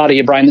that part of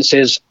your brain that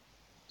says,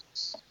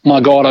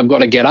 my God, I've got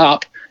to get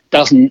up.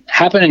 Doesn't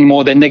happen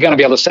anymore. Then they're going to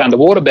be able to stay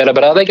underwater better.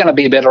 But are they going to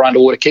be better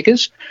underwater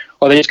kickers,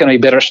 or are they just going to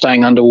be better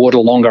staying underwater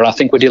longer? I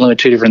think we're dealing with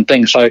two different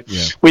things. So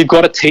we've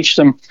got to teach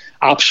them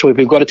upsweep.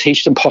 We've got to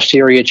teach them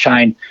posterior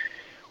chain.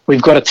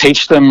 We've got to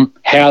teach them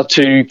how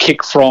to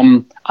kick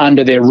from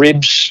under their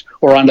ribs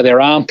or under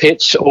their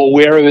armpits or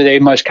wherever they're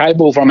most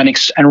capable from,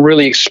 and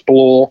really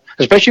explore,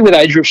 especially with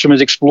age group swimmers,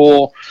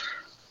 explore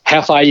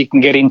how far you can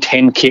get in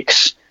 10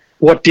 kicks,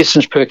 what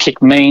distance per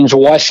kick means,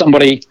 why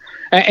somebody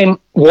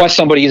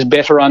is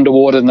better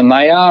underwater than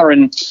they are,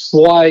 and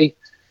why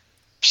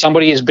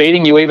somebody is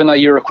beating you even though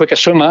you're a quicker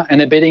swimmer and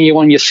they're beating you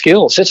on your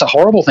skills. It's a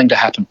horrible thing to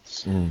happen.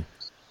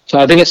 So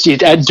I think you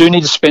do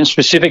need to spend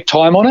specific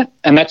time on it,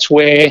 and that's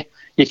where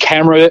your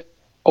camera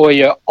or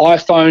your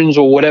iPhones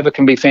or whatever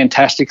can be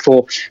fantastic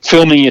for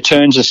filming your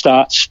turns and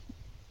starts,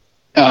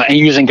 and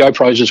using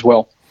GoPros as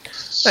well.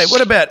 Hey,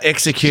 what about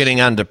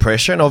executing under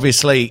pressure? And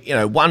obviously,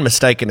 one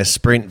mistake in a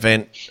sprint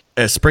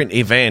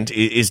event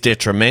is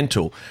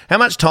detrimental. How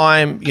much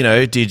time,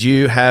 did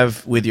you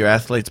have with your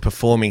athletes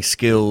performing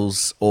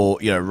skills or,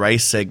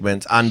 race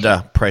segments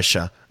under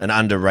pressure and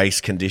under race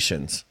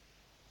conditions?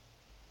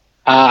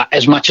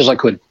 As much as I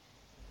could.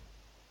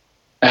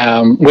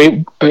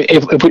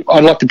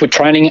 I'd like to put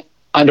training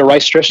under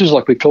race stresses,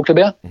 like we've talked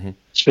about,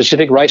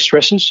 specific race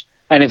stresses.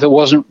 And if it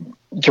wasn't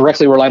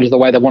directly related to the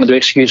way they wanted to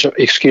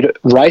execute a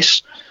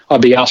race,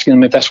 I'd be asking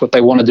them if that's what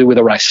they want to do with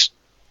a race.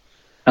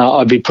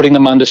 I'd be putting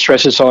them under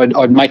stresses, so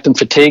I'd make them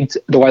fatigued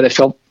the way they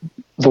felt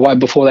the way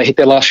before they hit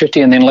their last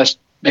 50, and then let's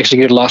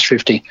execute the last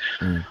 50.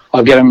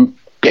 I'd get them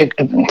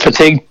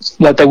fatigued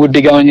like they would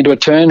be going into a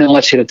turn, and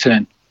let's hit a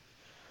turn.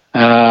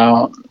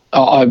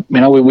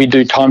 We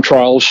do time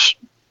trials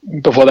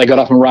before they got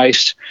up and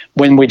raced.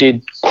 When we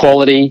did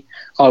quality,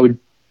 I would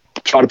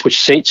try to push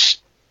seats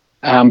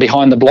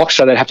behind the blocks,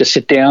 so they'd have to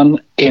sit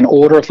down in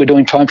order if we're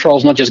doing time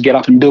trials, not just get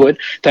up and do it.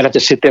 They'd have to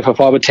sit there for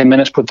 5 or 10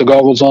 minutes, put the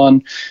goggles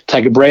on,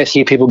 take a breath,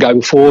 hear people go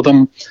before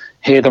them,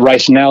 hear the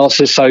race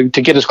analysis. So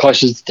to get as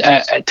close to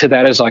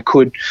that as I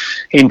could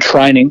in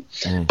training.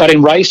 But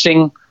in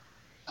racing,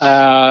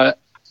 I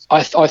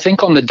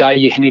think on the day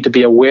you need to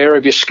be aware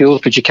of your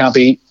skills, but you can't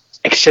be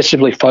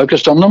excessively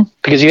focused on them,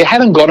 because if you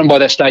haven't got them by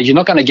that stage, you're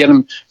not going to get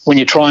them when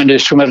you're trying to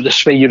swim at the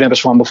speed you've never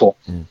swum before.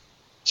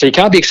 So you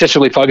can't be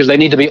excessively focused. They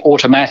need to be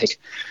automatic.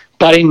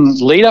 But in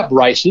lead-up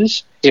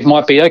races, it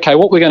might be, okay,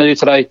 what we're going to do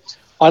today,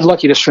 I'd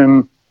like you to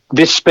swim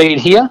this speed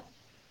here,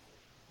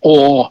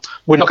 or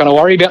we're not going to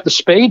worry about the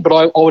speed, but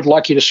I would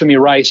like you to swim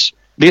your race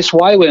this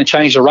way. We're going to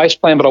change the race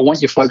plan, but I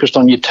want you focused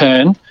on your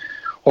turn.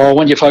 or I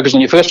want you focused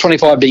on your first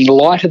 25 being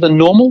lighter than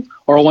normal,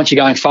 or I want you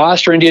going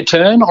faster into your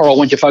turn, or I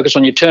want you focused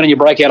on your turn and your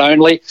breakout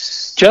only.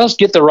 Just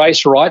get the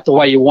race right the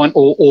way you want,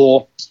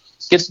 or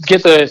get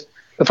the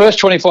first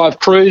 25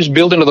 cruise,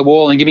 build into the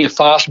wall, and give me a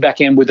fast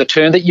back end with the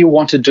turn that you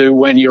want to do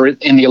when you're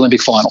in the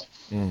Olympic final.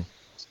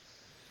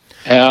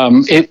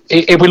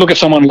 If we look at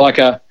someone like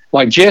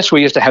Jess,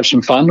 we used to have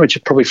some fun,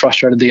 which probably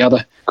frustrated the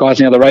other guys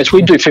in the other race.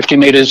 We'd do 50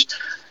 metres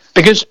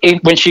because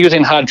when she was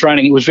in hard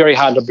training, it was very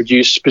hard to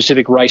produce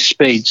specific race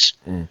speeds.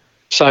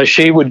 So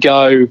she would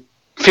go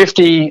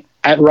 50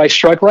 at race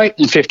stroke rate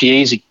and 50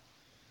 easy.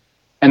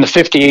 And the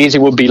 50 easy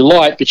would be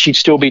light, but she'd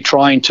still be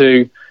trying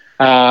to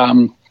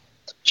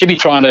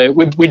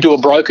we'd do a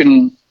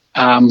broken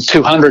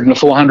 200 and a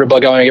 400 by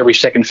going every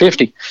second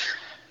 50.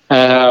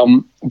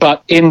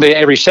 But in the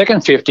every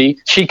second 50,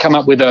 she'd come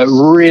up with a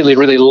really,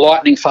 really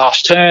lightning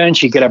fast turn.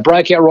 She'd get her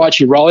breakout right.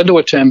 She'd roll into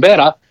a turn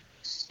better.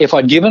 If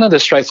I'd given her the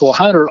straight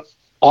 400,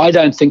 I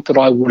don't think that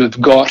I would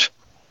have got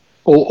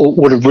or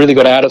would have really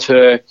got out of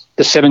her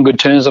the 7 good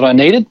turns that I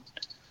needed.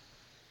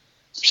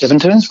 7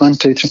 turns? 1,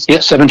 2, 3.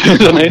 Yeah, 7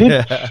 turns I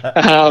needed.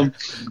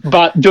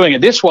 But doing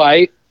it this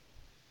way,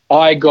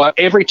 I got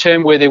every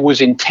turn where there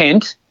was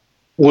intent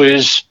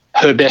was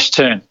her best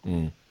turn.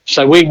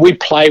 So we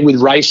play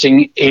with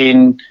racing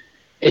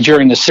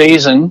during the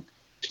season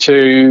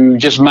to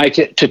just make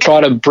it, to try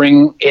to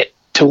bring it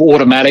to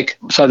automatic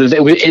so that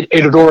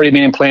it had already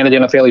been implanted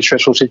in a fairly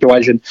stressful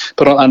situation,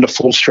 but not under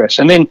full stress.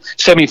 And then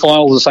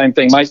semi-finals, the same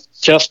thing, mate.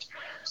 Just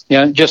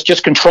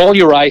control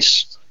your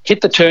race,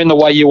 hit the turn the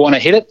way you want to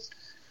hit it,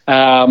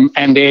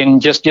 and then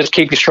just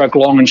keep your stroke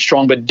long and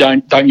strong, but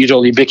don't use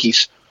all your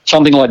bickies.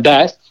 Something like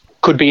that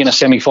could be in a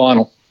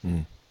semi-final.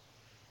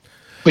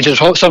 Which is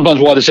sometimes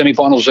why the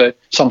semi-finals are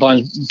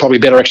sometimes probably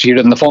better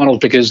executed than the finals,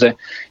 because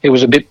it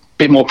was a bit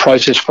more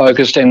process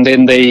focused, and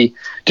then the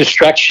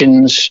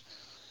distractions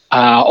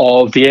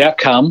of the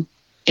outcome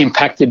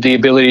impacted the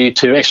ability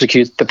to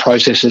execute the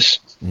processes.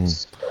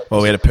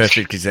 Well, we had a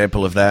perfect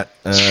example of that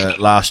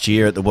last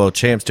year at the World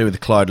Champs too,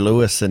 with Clyde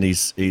Lewis and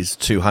his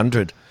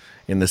 200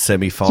 in the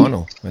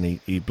semi-final, and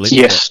he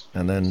blitzed it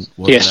and then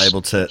wasn't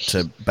able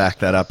to back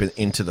that up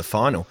into the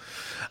final.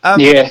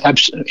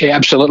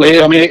 Absolutely.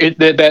 I mean,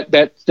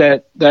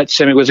 that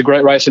semi was a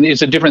great race, and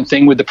it's a different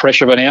thing with the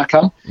pressure of an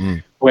outcome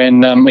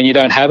when you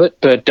don't have it.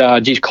 But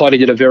Clyde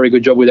did a very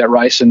good job with that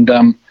race, and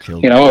I'm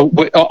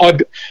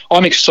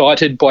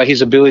excited by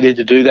his ability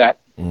to do that.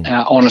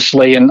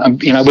 Honestly, and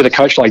with a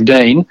coach like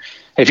Dean,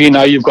 if you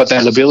know you've got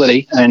that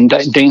ability, and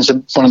Dean's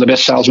one of the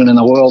best salesmen in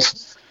the world,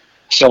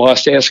 so I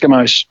asked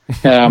Eskimos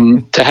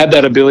to have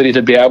that ability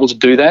to be able to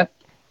do that.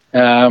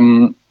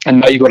 And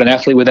know you've got an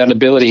athlete with that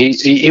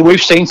ability.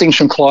 We've seen things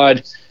from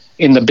Clyde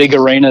in the big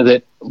arena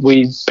that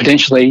we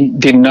potentially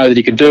didn't know that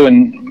he could do,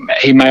 and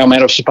he may or may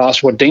not have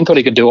surpassed what Dean thought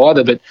he could do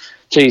either. But,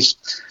 geez,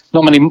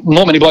 not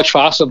many blokes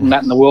faster than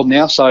that in the world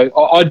now. So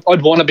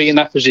I'd want to be in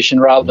that position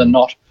rather than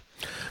not.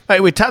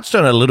 Mate, we touched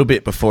on it a little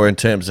bit before in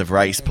terms of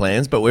race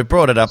plans, but we've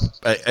brought it up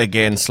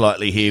again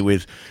slightly here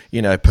with,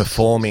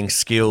 performing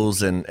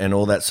skills and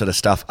all that sort of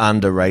stuff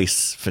under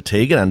race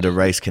fatigue and under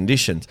race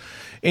conditions.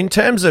 In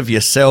terms of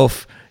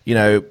yourself,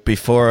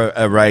 before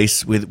a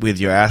race with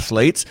your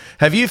athletes,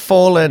 have you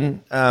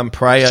fallen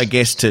prey, I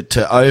guess,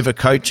 to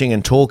over-coaching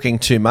and talking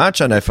too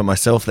much? I know for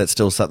myself that's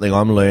still something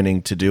I'm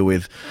learning to deal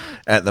with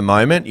at the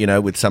moment,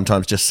 with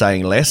sometimes just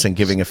saying less and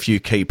giving a few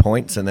key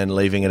points and then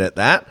leaving it at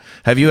that.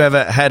 Have you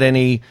ever had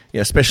any,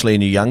 especially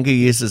in your younger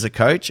years as a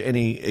coach,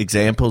 any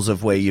examples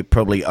of where you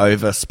probably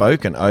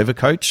overspoke and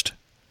overcoached?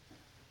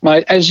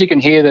 Mate, as you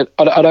can hear, that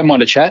I don't mind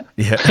to chat.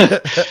 Yeah.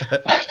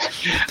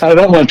 I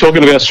don't mind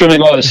talking about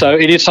swimming either. So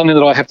it is something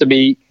that I have to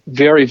be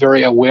very,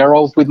 very aware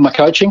of with my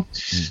coaching.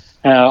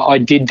 I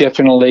did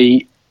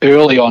definitely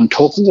early on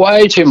talk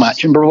way too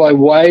much and provide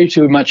way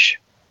too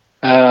much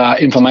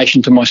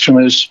information to my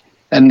swimmers,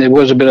 and there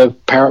was a bit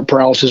of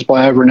paralysis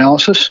by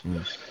overanalysis.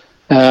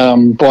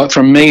 But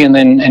from me,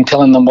 and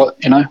telling them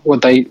what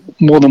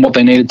more than what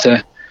they needed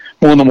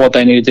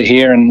to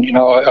hear. And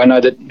I know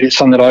that it's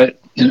something that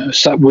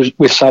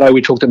with Sato,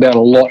 we talked about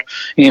a lot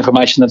in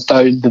information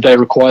that they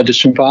required to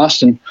swim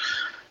fast, and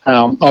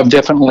I've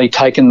definitely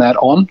taken that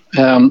on.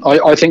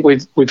 I think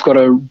we've got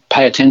to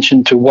pay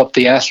attention to what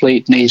the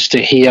athlete needs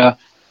to hear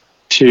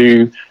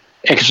to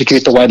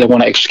execute the way they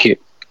want to execute.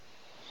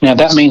 Now,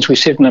 that means we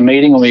sit in a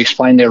meeting and we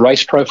explain their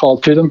race profile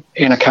to them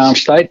in a calm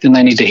state, then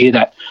they need to hear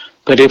that.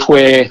 But if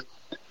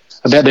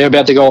they're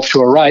about to go off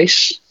to a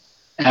race,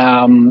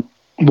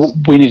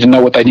 we need to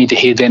know what they need to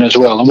hear then as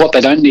well. And what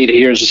they don't need to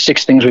hear is the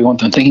 6 things we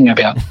want them thinking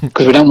about,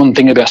 because we don't want them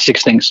thinking about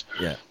 6 things.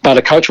 Yeah. But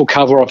a coach will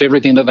cover off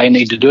everything that they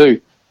need to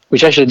do,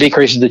 which actually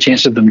decreases the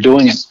chance of them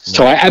doing it. Yeah.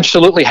 So I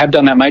absolutely have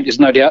done that, mate. There's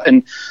no doubt.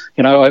 And,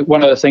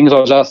 one of the things I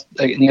was asked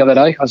the other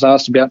day, I was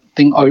asked about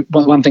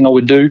one thing I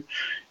would do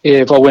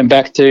if I went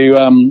back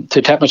to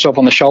tap myself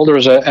on the shoulder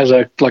as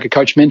a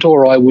coach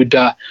mentor, I would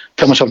tell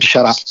myself to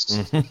shut up.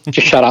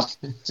 Just shut up.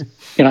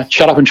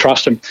 Shut up and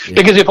trust him. Yeah.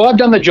 Because if I've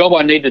done the job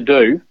I need to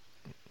do,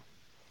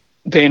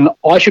 then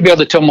I should be able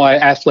to tell my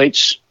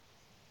athletes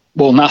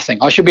Well, nothing.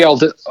 I should be able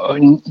to,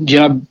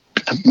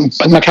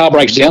 my car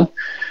breaks down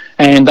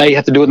and they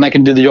have to do it and they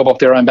can do the job off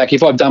their own back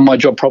if I've done my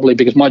job properly,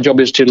 because my job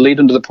is to lead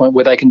them to the point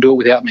where they can do it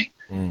without me.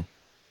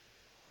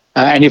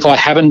 And if I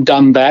haven't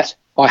done that,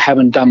 I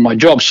haven't done my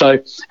job. So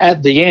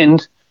at the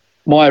end,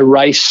 my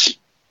race,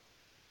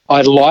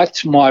 I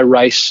liked my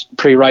race,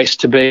 pre-race,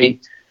 to be,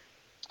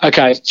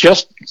 okay,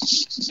 just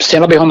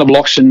stand up behind the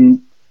blocks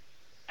and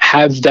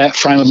have that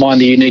frame of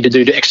mind that you need to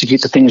do to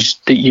execute the things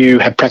that you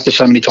have practiced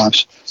so many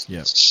times.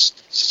 Yeah.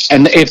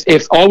 And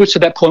if I was to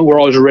that point where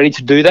I was ready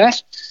to do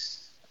that,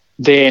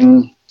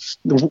 then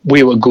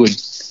we were good.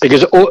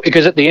 Because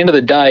at the end of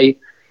the day,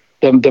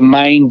 the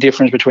main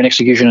difference between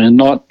execution and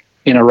not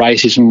in a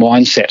race is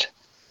mindset.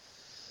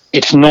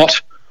 It's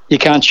not, you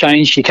can't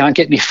change, you can't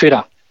get any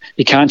fitter.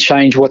 You can't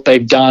change what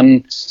they've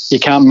done. You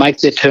can't make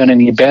their turn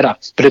any better.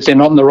 But if they're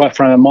not in the right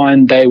frame of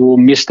mind, they will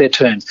miss their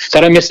turn.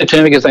 They don't miss their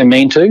turn because they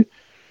mean to.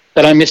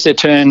 They don't miss their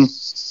turn.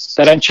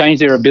 They don't change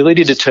their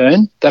ability to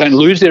turn. They don't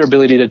lose their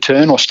ability to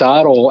turn or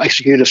start or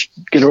execute,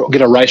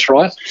 get a race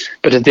right.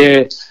 But if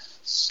their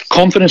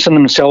confidence in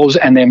themselves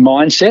and their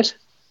mindset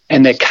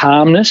and their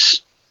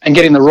calmness and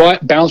getting the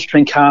right balance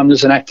between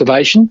calmness and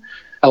activation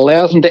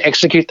allows them to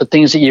execute the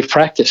things that you've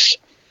practiced.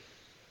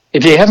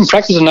 If you haven't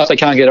practiced enough, they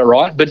can't get it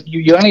right, but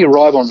you only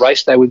arrive on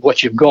race day with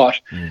what you've got,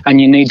 and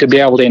you need to be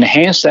able to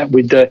enhance that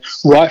with the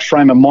right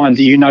frame of mind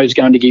that you know is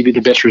going to give you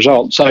the best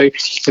result. So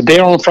if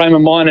they're on frame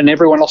of mind and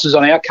everyone else is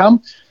on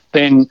outcome,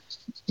 then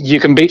you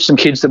can beat some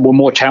kids that were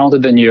more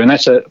talented than you. And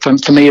that's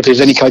for me, if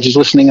there's any coaches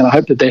listening, and I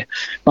hope that there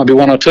might be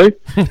one or two.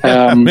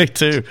 Me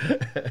too.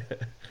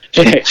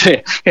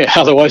 Yeah.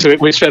 Otherwise,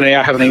 we spend an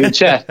hour having a good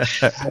chat.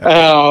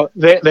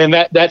 Then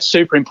that's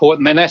super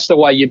important, and that's the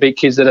way you beat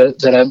kids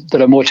that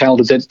are more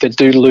talented that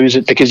do lose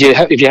it. Because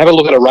if you have a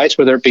look at a race,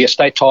 whether it be a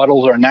state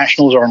titles or a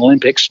nationals or an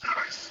Olympics,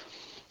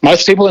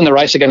 most people in the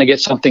race are going to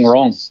get something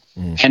wrong.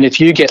 And if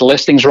you get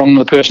less things wrong than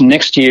the person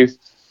next to you,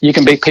 you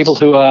can beat people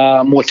who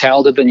are more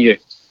talented than you.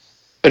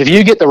 But if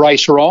you get the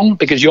race wrong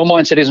because your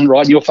mindset isn't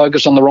right and you're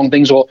focused on the wrong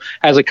things, or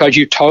as a coach,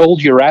 you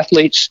told your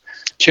athletes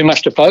too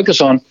much to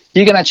focus on,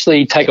 you can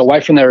actually take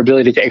away from their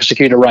ability to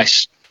execute a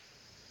race.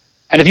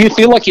 And if you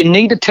feel like you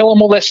need to tell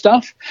them all that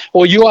stuff,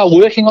 or you are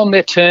working on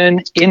their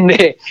turn in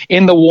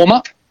the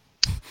warm-up,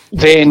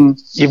 then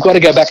you've got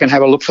to go back and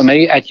have a look for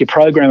me at your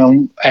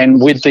program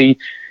and with the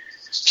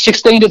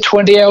 16 to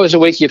 20 hours a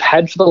week you've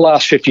had for the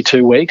last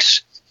 52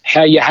 weeks,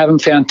 how you haven't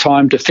found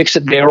time to fix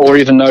it there or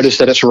even notice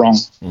that it's wrong.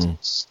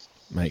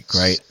 Mate,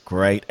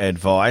 great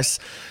advice.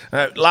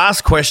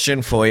 Last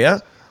question for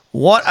you.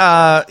 What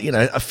are,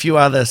 a few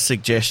other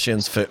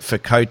suggestions for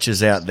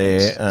coaches out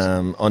there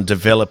on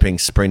developing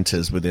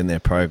sprinters within their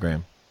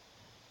program?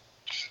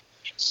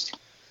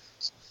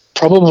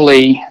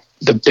 Probably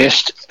the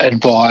best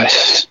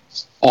advice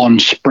on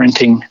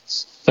sprinting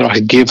that I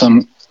could give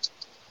them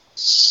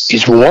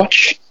is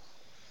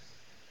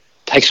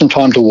take some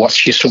time to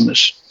watch your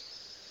swimmers,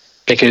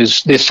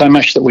 because there's so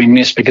much that we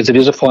miss, because it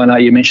is a fine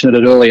art, you mentioned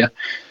it earlier,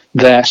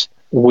 that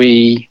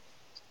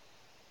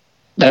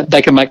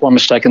they can make one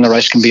mistake and the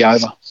race can be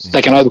over.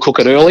 They can overcook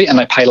it early and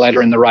they pay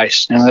later in the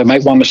race. And they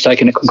make one mistake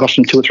and it can cost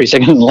them 2 or 3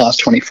 seconds in the last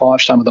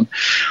 25, some of them.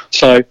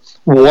 So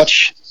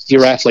watch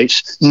your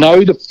athletes.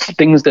 Know the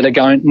things that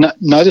are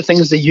know the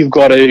things that you've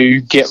got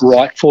to get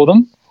right for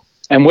them.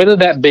 And whether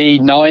that be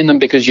knowing them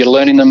because you're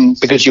learning them,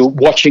 because you're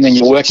watching and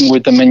you're working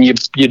with them and your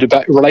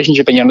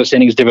relationship and your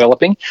understanding is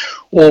developing,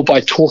 or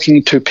by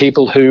talking to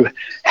people who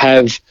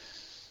have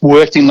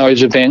worked in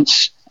those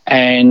events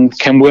and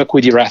can work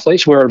with your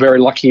athletes. We're very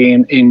lucky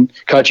in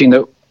coaching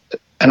that,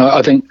 and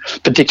I think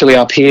particularly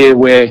up here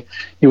where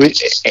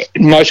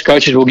most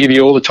coaches will give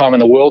you all the time in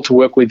the world to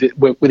work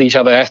with each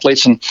other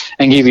athletes and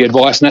give you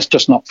advice, and that's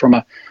just not from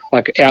our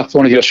point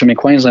of view from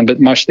Queensland, but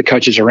most of the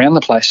coaches around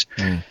the place.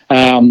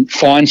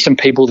 Find some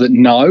people that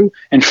know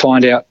and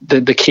find out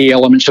the key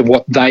elements of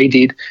what they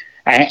did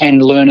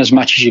and learn as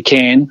much as you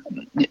can.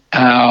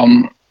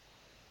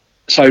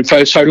 So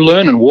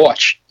learn and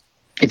watch.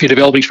 If you're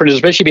developing sprinters,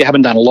 especially if you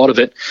haven't done a lot of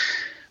it.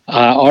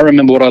 I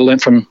remember what I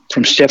learned from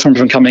Stefan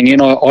from coming in.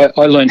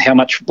 I learned how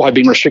much I'd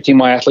been restricting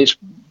my athletes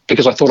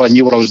because I thought I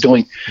knew what I was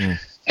doing.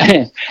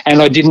 And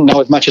I didn't know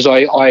as much as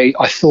I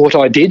thought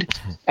I did,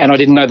 and I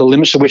didn't know the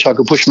limits to which I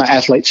could push my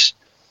athletes.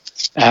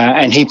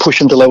 And he pushed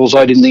them to levels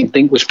I didn't even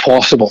think was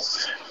possible.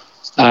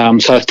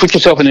 So put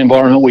yourself in an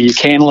environment where you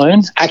can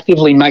learn,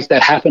 actively make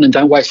that happen, and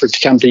don't wait for it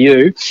to come to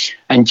you,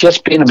 and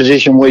just be in a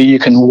position where you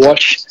can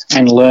watch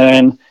and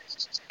learn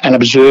and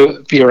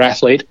observe your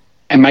athlete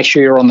and make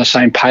sure you're on the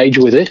same page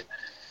with it.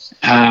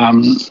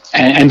 And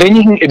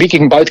then if you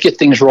can both get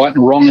things right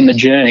and wrong in the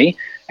journey,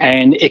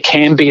 and it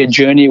can be a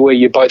journey where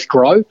you both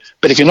grow.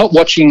 But if you're not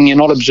watching, you're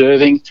not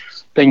observing,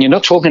 then you're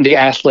not talking to your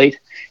athlete,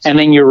 and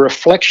then your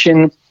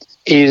reflection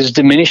is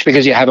diminished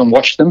because you haven't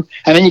watched them,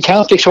 and then you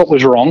can't fix what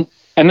was wrong,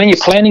 and then your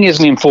planning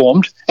isn't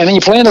informed, and then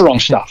you plan the wrong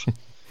stuff.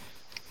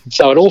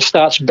 So it all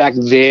starts back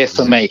there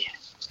for me.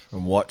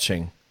 And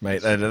watching.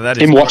 Mate, that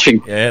is in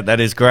watching. Yeah, that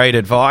is great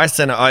advice,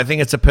 and I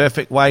think it's a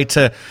perfect way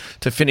to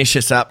finish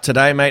us up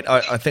today, mate.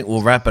 I think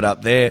we'll wrap it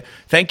up there.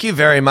 Thank you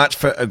very much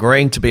for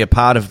agreeing to be a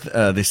part of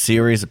this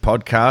series of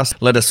podcasts.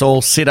 Let us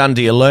all sit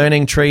under your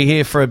learning tree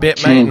here for a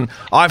bit, mate, and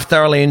I've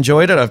thoroughly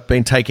enjoyed it. I've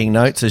been taking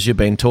notes as you've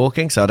been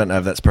talking, so I don't know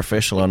if that's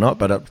professional or not,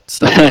 but I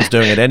was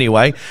doing it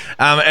anyway.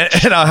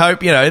 And I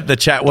hope, the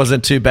chat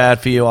wasn't too bad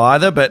for you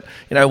either, but,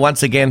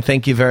 once again,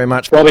 thank you very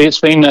much. Robbie,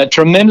 it's been a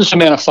tremendous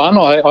amount of fun.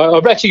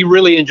 I've actually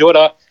really enjoyed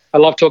it. I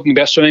love talking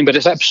about swimming, but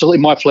it's absolutely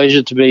my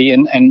pleasure to be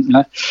and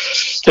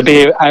to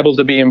be able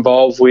to be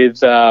involved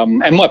with,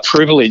 and my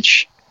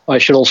privilege, I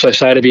should also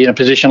say, to be in a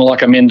position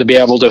like I'm in to be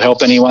able to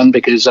help anyone,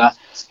 because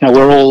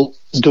we're all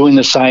doing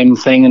the same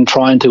thing and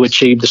trying to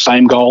achieve the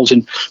same goals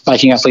in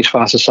making athletes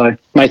faster. So,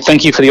 mate,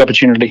 thank you for the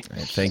opportunity.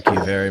 Thank you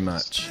very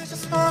much. I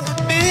just wanna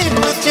be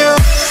with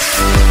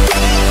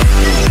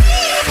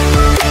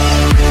you.